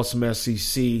football, some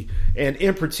SEC, and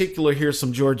in particular here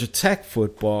some Georgia Tech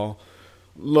football.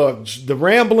 Look, the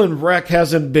Ramblin' Wreck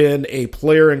hasn't been a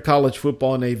player in college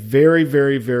football in a very,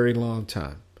 very, very long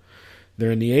time.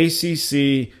 They're in the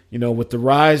ACC, with the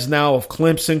rise now of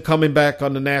Clemson coming back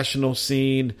on the national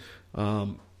scene.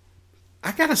 I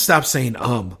got to stop saying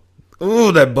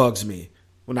Oh, that bugs me.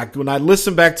 When I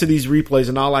listen back to these replays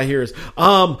and all I hear is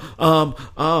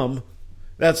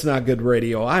that's not good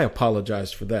radio. I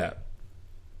apologize for that.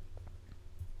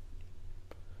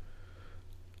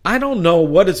 I don't know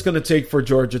what it's going to take for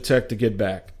Georgia Tech to get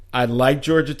back. I like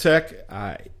Georgia Tech.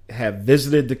 I have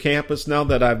visited the campus now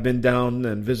that I've been down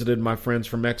and visited my friends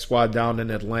from X Squad down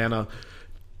in Atlanta.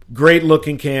 Great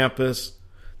looking campus.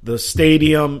 The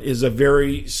stadium is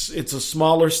it's a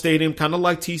smaller stadium, kind of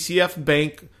like TCF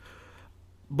Bank,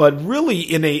 but really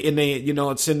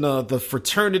it's in the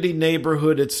fraternity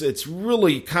neighborhood. It's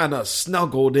really kind of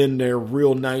snuggled in there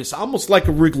real nice, almost like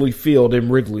a Wrigley Field in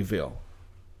Wrigleyville.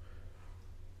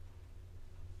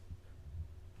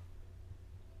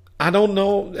 I don't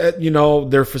know,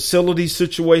 their facility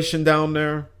situation down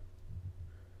there.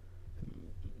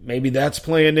 Maybe that's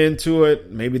playing into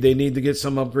it. Maybe they need to get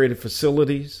some upgraded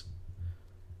facilities.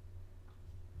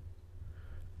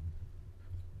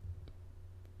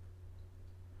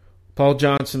 Paul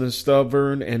Johnson is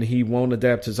stubborn and he won't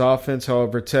adapt his offense.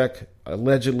 However, Tech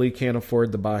allegedly can't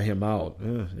afford to buy him out.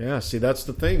 Yeah, see, that's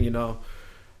the thing,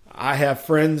 I have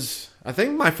friends, I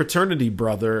think my fraternity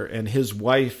brother and his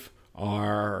wife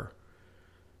are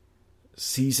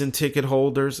season ticket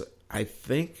holders. I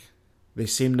think they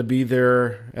seem to be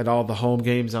there at all the home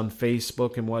games on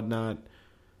Facebook and whatnot.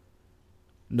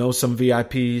 Know some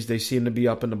VIPs. They seem to be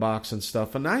up in the box and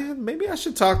stuff. And maybe I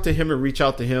should talk to him and reach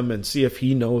out to him and see if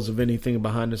he knows of anything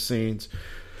behind the scenes.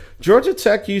 Georgia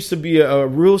Tech used to be a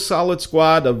real solid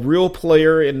squad, a real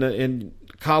player in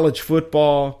college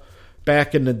football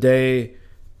back in the day.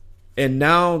 And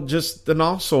now just an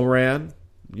also-ran.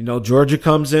 Georgia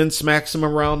comes in, smacks them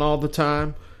around all the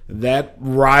time. That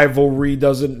rivalry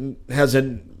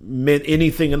hasn't meant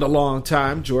anything in a long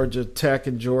time, Georgia Tech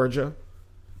and Georgia.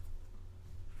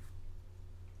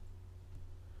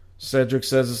 Cedric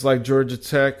says it's like Georgia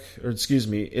Tech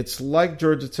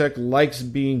likes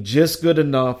being just good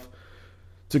enough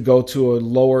to go to a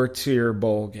lower tier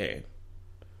bowl game.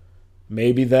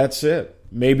 Maybe that's it.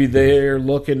 Maybe they're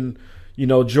looking,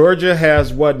 Georgia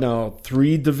has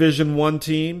 3 Division I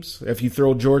teams if you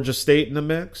throw Georgia State in the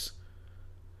mix.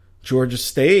 Georgia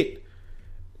State.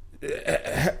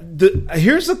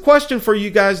 Here's a question for you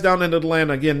guys down in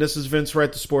Atlanta. Again, this is Vince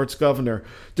Wright, the sports governor.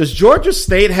 Does Georgia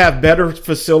State have better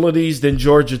facilities than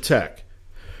Georgia Tech?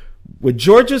 With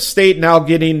Georgia State now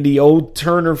getting the old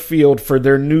Turner Field for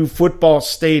their new football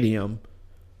stadium,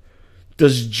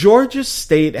 does Georgia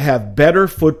State have better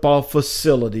football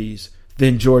facilities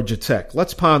than Georgia Tech?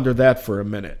 Let's ponder that for a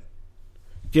minute.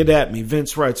 Get at me,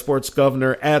 Vince Wright, sports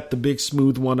governor, at the Big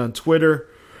Smooth One on Twitter.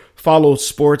 Follow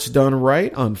Sports Done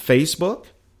Right on Facebook,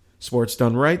 Sports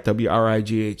Done Right,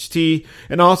 WRIGHT,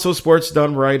 and also Sports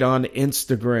Done Right on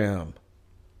Instagram.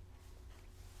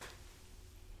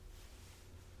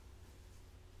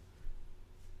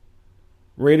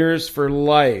 Raiders for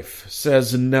Life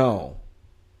says no.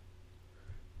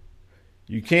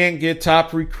 You can't get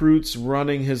top recruits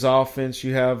running his offense.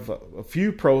 You have a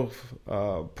few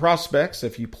prospects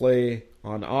if you play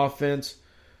on offense.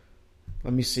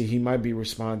 Let me see. He might be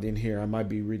responding here. I might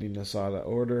be reading this out of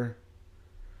order.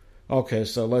 Okay,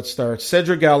 so let's start.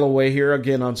 Cedric Galloway here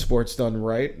again on Sports Done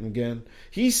Right. Again,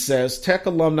 he says Tech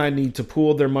alumni need to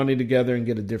pool their money together and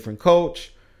get a different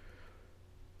coach.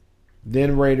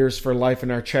 Then Raiders for Life in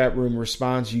our chat room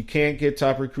responds, you can't get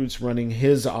top recruits running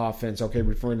his offense. Okay,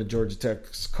 referring to Georgia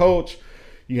Tech's coach.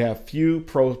 You have few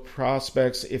pro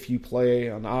prospects if you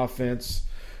play on offense.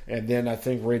 And then I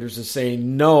think Raiders is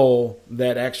saying no,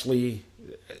 that actually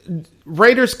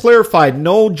Raiders clarified,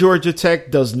 no, Georgia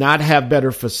Tech does not have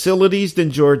better facilities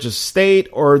than Georgia State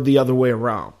or the other way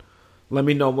around. Let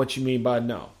me know what you mean by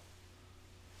no.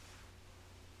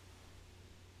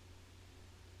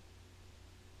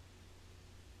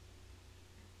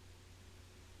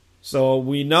 So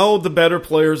we know the better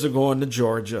players are going to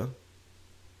Georgia.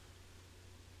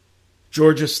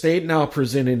 Georgia State now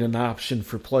presenting an option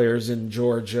for players in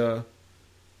Georgia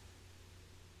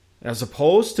as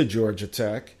opposed to Georgia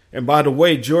Tech. And by the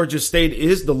way, Georgia State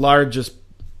is the largest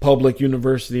public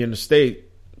university in the state,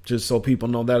 just so people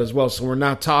know that as well. So we're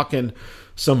not talking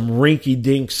some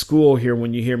rinky-dink school here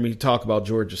when you hear me talk about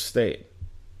Georgia State.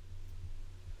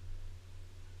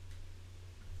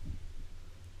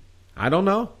 I don't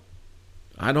know.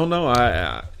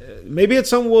 Maybe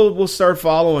it's something we'll start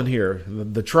following here.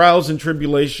 The trials and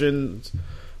tribulations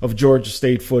of Georgia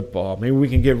State football. Maybe we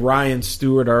can get Ryan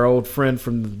Stewart, our old friend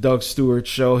from the Doug Stewart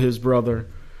show, his brother.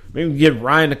 Maybe we can get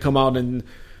Ryan to come out and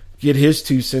get his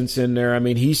 2 cents in there. I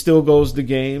mean, he still goes to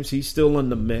games. He's still in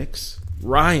the mix.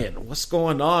 Ryan, what's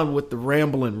going on with the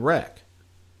Ramblin' Wreck?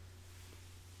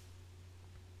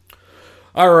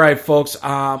 All right, folks.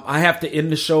 I have to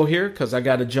end the show here because I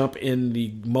got to jump in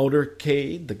the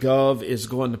motorcade. The Gov is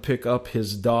going to pick up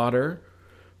his daughter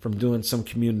from doing some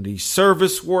community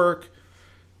service work.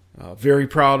 Very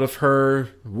proud of her.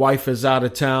 Wife is out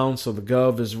of town, so the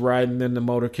Gov is riding in the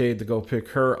motorcade to go pick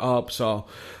her up. So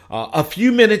a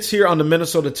few minutes here on the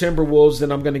Minnesota Timberwolves,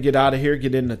 then I'm going to get out of here,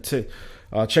 get in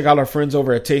check out our friends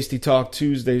over at Tasty Talk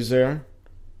Tuesdays there.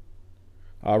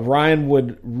 Ryan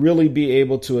would really be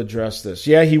able to address this.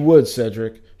 Yeah, he would,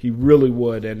 Cedric. He really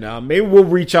would. And maybe we'll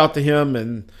reach out to him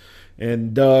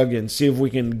and Doug and see if we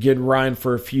can get Ryan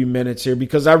for a few minutes here,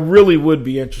 because I really would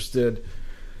be interested.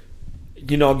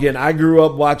 You know, again, I grew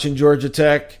up watching Georgia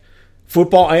Tech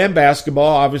football and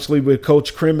basketball, obviously with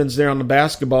Coach Crimmins there on the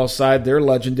basketball side, their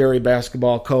legendary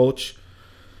basketball coach,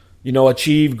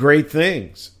 achieved great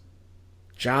things.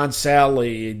 John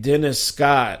Sally, Dennis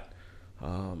Scott,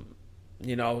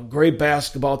 great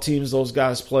basketball teams those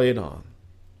guys played on.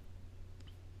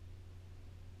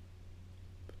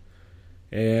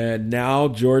 And now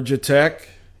Georgia Tech,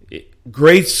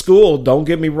 great school, don't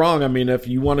get me wrong. I mean, if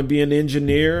you want to be an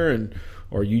engineer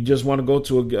or you just want to go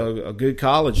to a good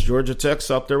college, Georgia Tech's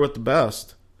up there with the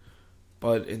best.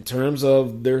 But in terms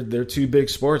of their 2 big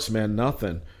sports, man,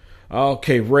 nothing.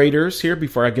 Okay, Raiders here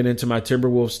before I get into my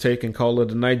Timberwolves take and call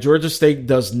it a night. Georgia State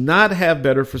does not have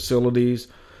better facilities.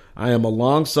 I am a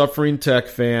long-suffering Tech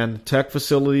fan. Tech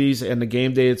facilities and the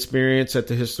game day experience at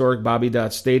the historic Bobby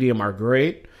Dodd Stadium are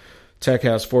great. Tech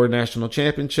has 4 national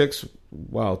championships.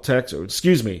 Wow,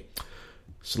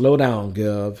 slow down,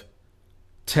 Gov.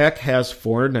 Tech has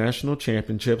 4 national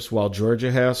championships while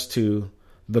Georgia has 2.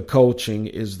 The coaching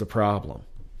is the problem.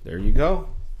 There you go.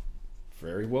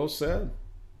 Very well said.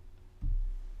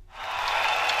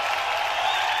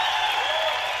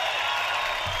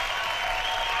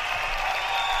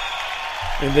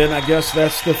 And then I guess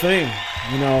that's the thing.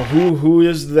 You know, who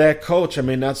is that coach? I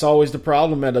mean, that's always the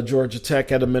problem at a Georgia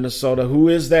Tech, at a Minnesota. Who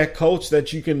is that coach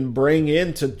that you can bring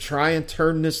in to try and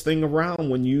turn this thing around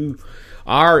when you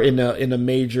are in a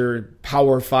major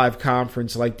Power 5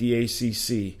 conference like the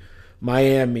ACC?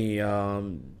 Miami,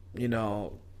 you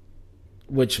know,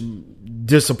 which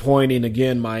disappointing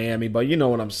again, Miami, but you know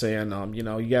what I'm saying. You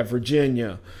know, you got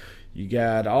Virginia, you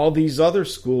got all these other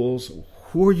schools.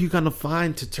 Who are you going to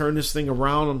find to turn this thing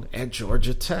around at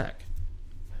Georgia Tech?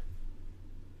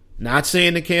 Not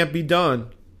saying it can't be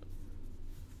done.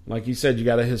 Like you said, you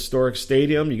got a historic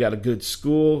stadium, you got a good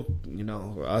school, you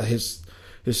know,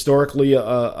 historically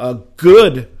a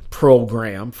good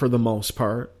program for the most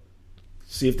part.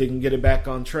 See if they can get it back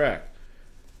on track.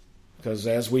 Because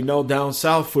as we know, down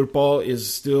south, football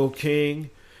is still king.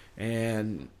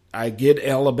 And I get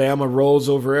Alabama rolls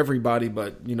over everybody,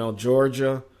 but, you know,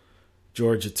 Georgia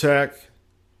Tech.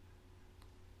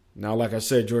 Now, like I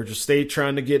said, Georgia State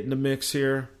trying to get in the mix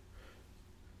here.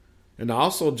 And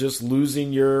also just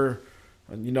losing your,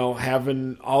 you know,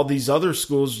 having all these other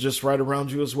schools just right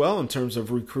around you as well in terms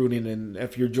of recruiting. And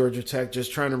if you're Georgia Tech,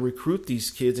 just trying to recruit these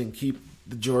kids and keep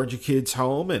the Georgia kids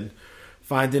home and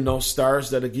finding those stars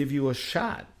that'll give you a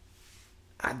shot.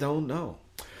 I don't know.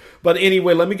 But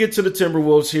anyway, let me get to the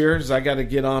Timberwolves here because I got to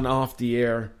get on off the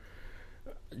air.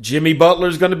 Jimmy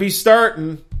Butler's going to be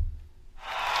starting.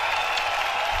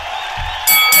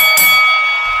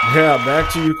 Yeah,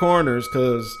 back to your corners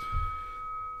because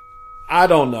I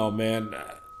don't know, man.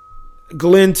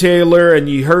 Glenn Taylor, and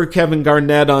you heard Kevin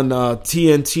Garnett on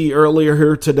TNT earlier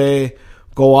here today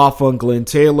go off on Glenn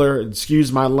Taylor.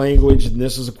 Excuse my language, and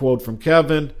this is a quote from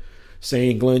Kevin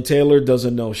saying Glenn Taylor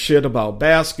doesn't know shit about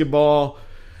basketball.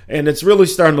 And it's really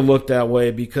starting to look that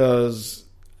way because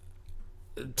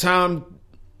Tom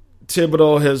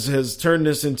Thibodeau has turned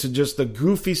this into just a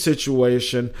goofy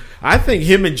situation. I think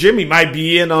him and Jimmy might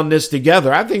be in on this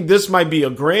together. I think this might be a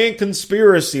grand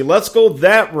conspiracy. Let's go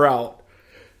that route.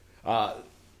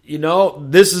 You know,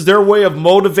 this is their way of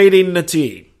motivating the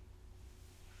team.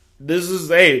 This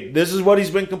is what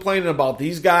he's been complaining about.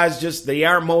 These guys they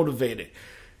aren't motivated.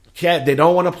 They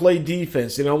don't want to play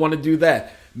defense. They don't want to do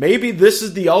that. Maybe this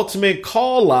is the ultimate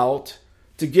call out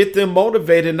to get them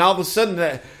motivated. And all of a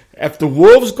sudden, if the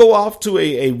Wolves go off to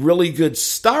a really good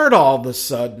start all of a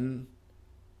sudden,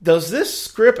 does this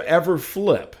script ever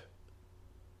flip?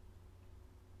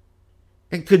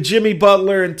 And could Jimmy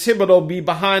Butler and Thibodeau be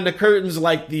behind the curtains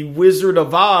like the Wizard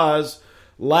of Oz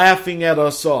laughing at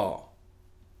us all?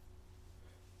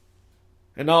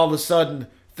 And all of a sudden,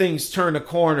 things turn a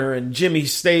corner and Jimmy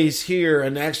stays here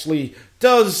and actually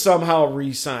does somehow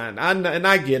re-sign. And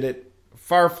I get it.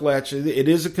 Far-fetched. It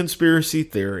is a conspiracy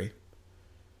theory.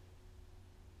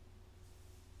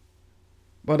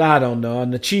 But I don't know.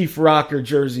 And the Chief Rocker,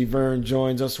 Jersey Vern,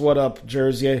 joins us. What up,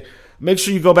 Jersey? Make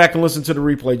sure you go back and listen to the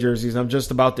replay, Jerseys. I'm just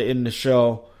about to end the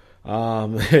show.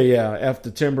 Yeah, F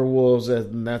the Timberwolves.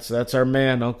 And that's our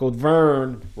man, Uncle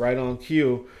Vern, right on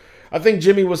cue. I think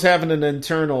Jimmy was having an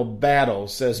internal battle,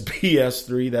 says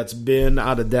BS3. That's Ben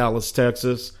out of Dallas,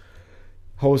 Texas.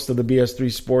 Host of the BS3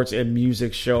 Sports and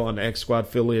Music Show on the X Squad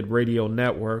Affiliate Radio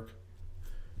Network.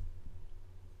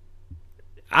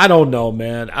 I don't know,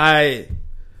 man. I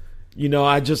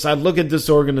look at this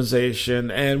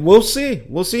organization and we'll see.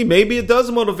 We'll see. Maybe it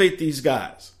does motivate these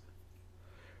guys.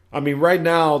 I mean, right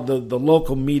now, the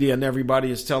local media and everybody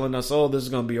is telling us, oh, this is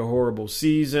going to be a horrible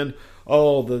season.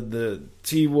 Oh, the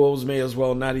T-Wolves may as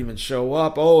well not even show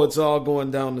up. Oh, it's all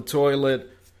going down the toilet.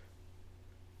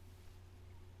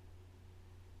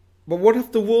 But what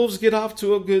if the Wolves get off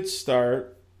to a good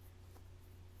start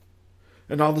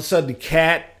and all of a sudden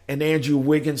Cat and Andrew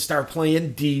Wiggins start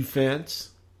playing defense?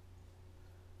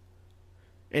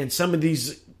 And some of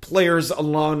these players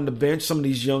along the bench, some of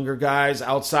these younger guys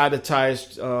outside of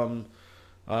Tyus,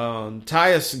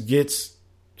 Tyus gets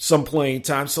some playing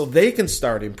time so they can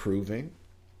start improving.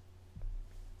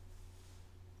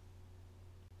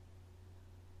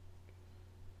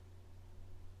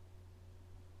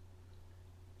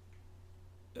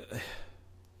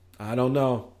 I don't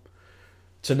know.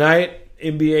 Tonight,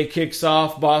 NBA kicks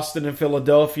off, Boston and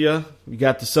Philadelphia. We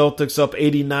got the Celtics up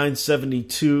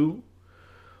 89-72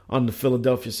 on the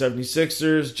Philadelphia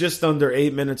 76ers. Just under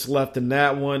 8 minutes left in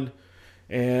that one.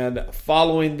 And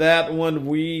following that one,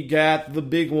 we got the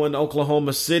big one,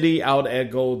 Oklahoma City out at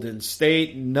Golden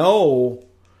State. No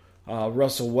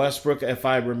Russell Westbrook, if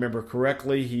I remember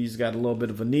correctly. He's got a little bit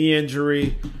of a knee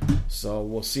injury, so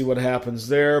we'll see what happens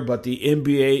there. But the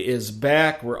NBA is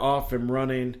back. We're off and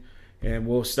running, and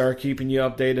we'll start keeping you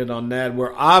updated on that.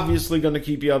 We're obviously going to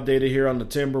keep you updated here on the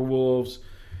Timberwolves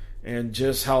and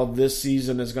just how this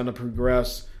season is going to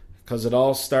progress, because it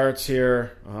all starts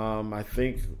here. I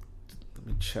think, let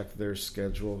me check their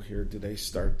schedule here. Do they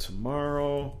start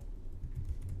tomorrow?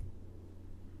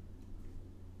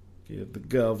 Give the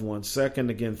Gov 1 second.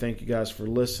 Again, thank you guys for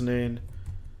listening.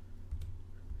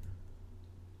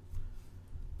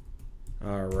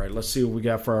 All right, let's see what we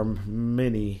got for our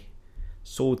Minnesota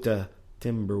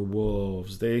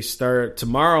Timberwolves. They start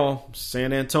tomorrow,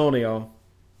 San Antonio.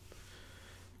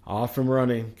 Off and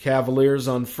running. Cavaliers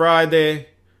on Friday.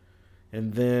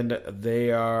 And then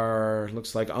they are,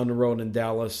 looks like, on the road in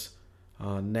Dallas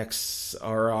on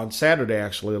Saturday,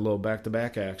 actually, a little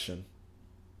back-to-back action.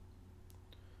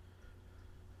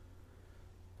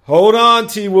 Hold on,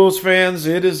 T-Wolves fans.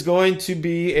 It is going to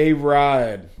be a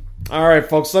ride. All right,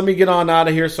 folks, let me get on out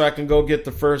of here so I can go get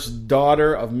the first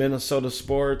daughter of Minnesota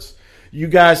sports. You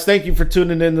guys, thank you for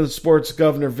tuning in to the Sports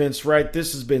Governor Vince Wright.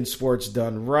 This has been Sports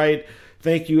Done Right.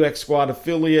 Thank you, X-Squad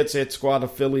Affiliates, X-Squad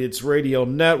Affiliates Radio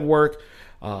Network,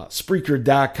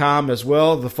 Spreaker.com as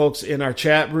well, the folks in our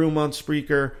chat room on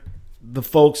Spreaker, the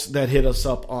folks that hit us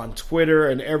up on Twitter,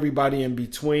 and everybody in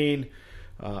between.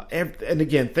 And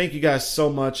again, thank you guys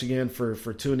so much again for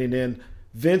tuning in.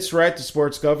 Vince Wright, the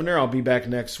Sports Governor. I'll be back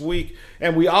next week.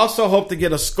 And we also hope to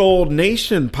get a Skull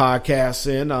Nation podcast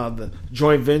in, the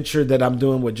joint venture that I'm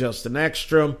doing with Justin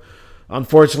Ekstrom.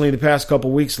 Unfortunately, the past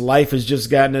couple weeks, life has just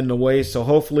gotten in the way. So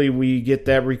hopefully we get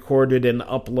that recorded and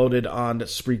uploaded on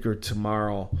Spreaker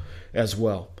tomorrow as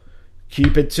well.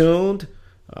 Keep it tuned.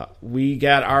 We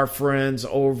got our friends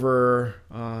over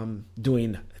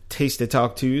doing Taste It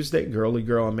Talk Tuesday, Girly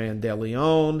Girl and Man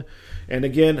DeLeon. And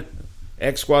again,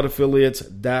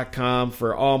 xsquadaffiliates.com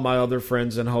for all my other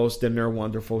friends and hosts and their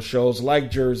wonderful shows like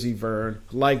Jersey Vern,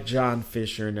 like John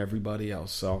Fisher, and everybody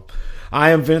else. So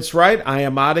I am Vince Wright. I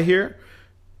am out of here.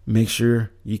 Make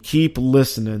sure you keep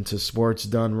listening to Sports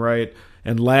Done Right.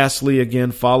 And lastly,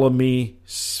 again, follow me.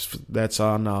 That's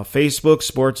on Facebook,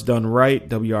 Sports Done Right,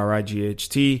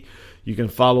 WRIGHT. You can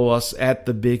follow us at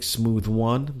The Big Smooth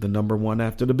One, the number one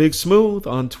after The Big Smooth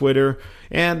on Twitter,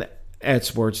 and at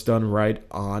Sports Done Right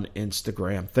on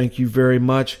Instagram. Thank you very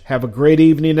much. Have a great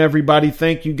evening, everybody.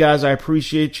 Thank you, guys. I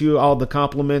appreciate you, all the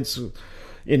compliments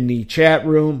in the chat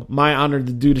room. My honor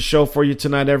to do the show for you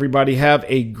tonight, everybody. Have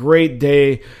a great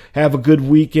day. Have a good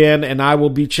weekend, and I will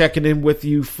be checking in with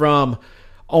you from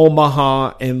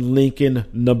Omaha and Lincoln,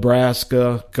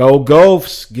 Nebraska. Go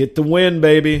Gophers. Get the win,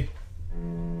 baby.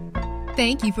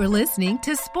 Thank you for listening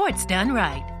to Sports Done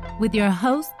Right with your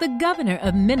host, the governor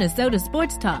of Minnesota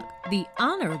Sports Talk, the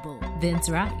Honorable Vince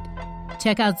Wright.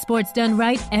 Check out Sports Done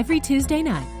Right every Tuesday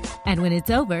night. And when it's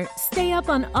over, stay up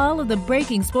on all of the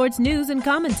breaking sports news and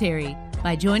commentary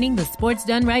by joining the Sports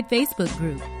Done Right Facebook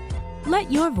group.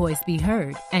 Let your voice be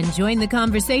heard and join the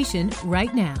conversation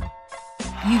right now.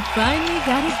 You finally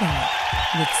got it right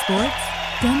with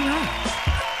Sports Done Right.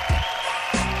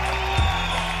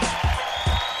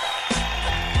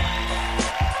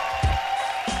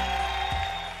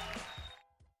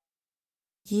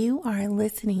 You are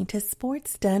listening to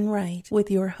Sports Done Right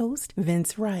with your host,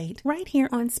 Vince Wright, right here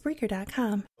on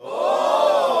Spreaker.com.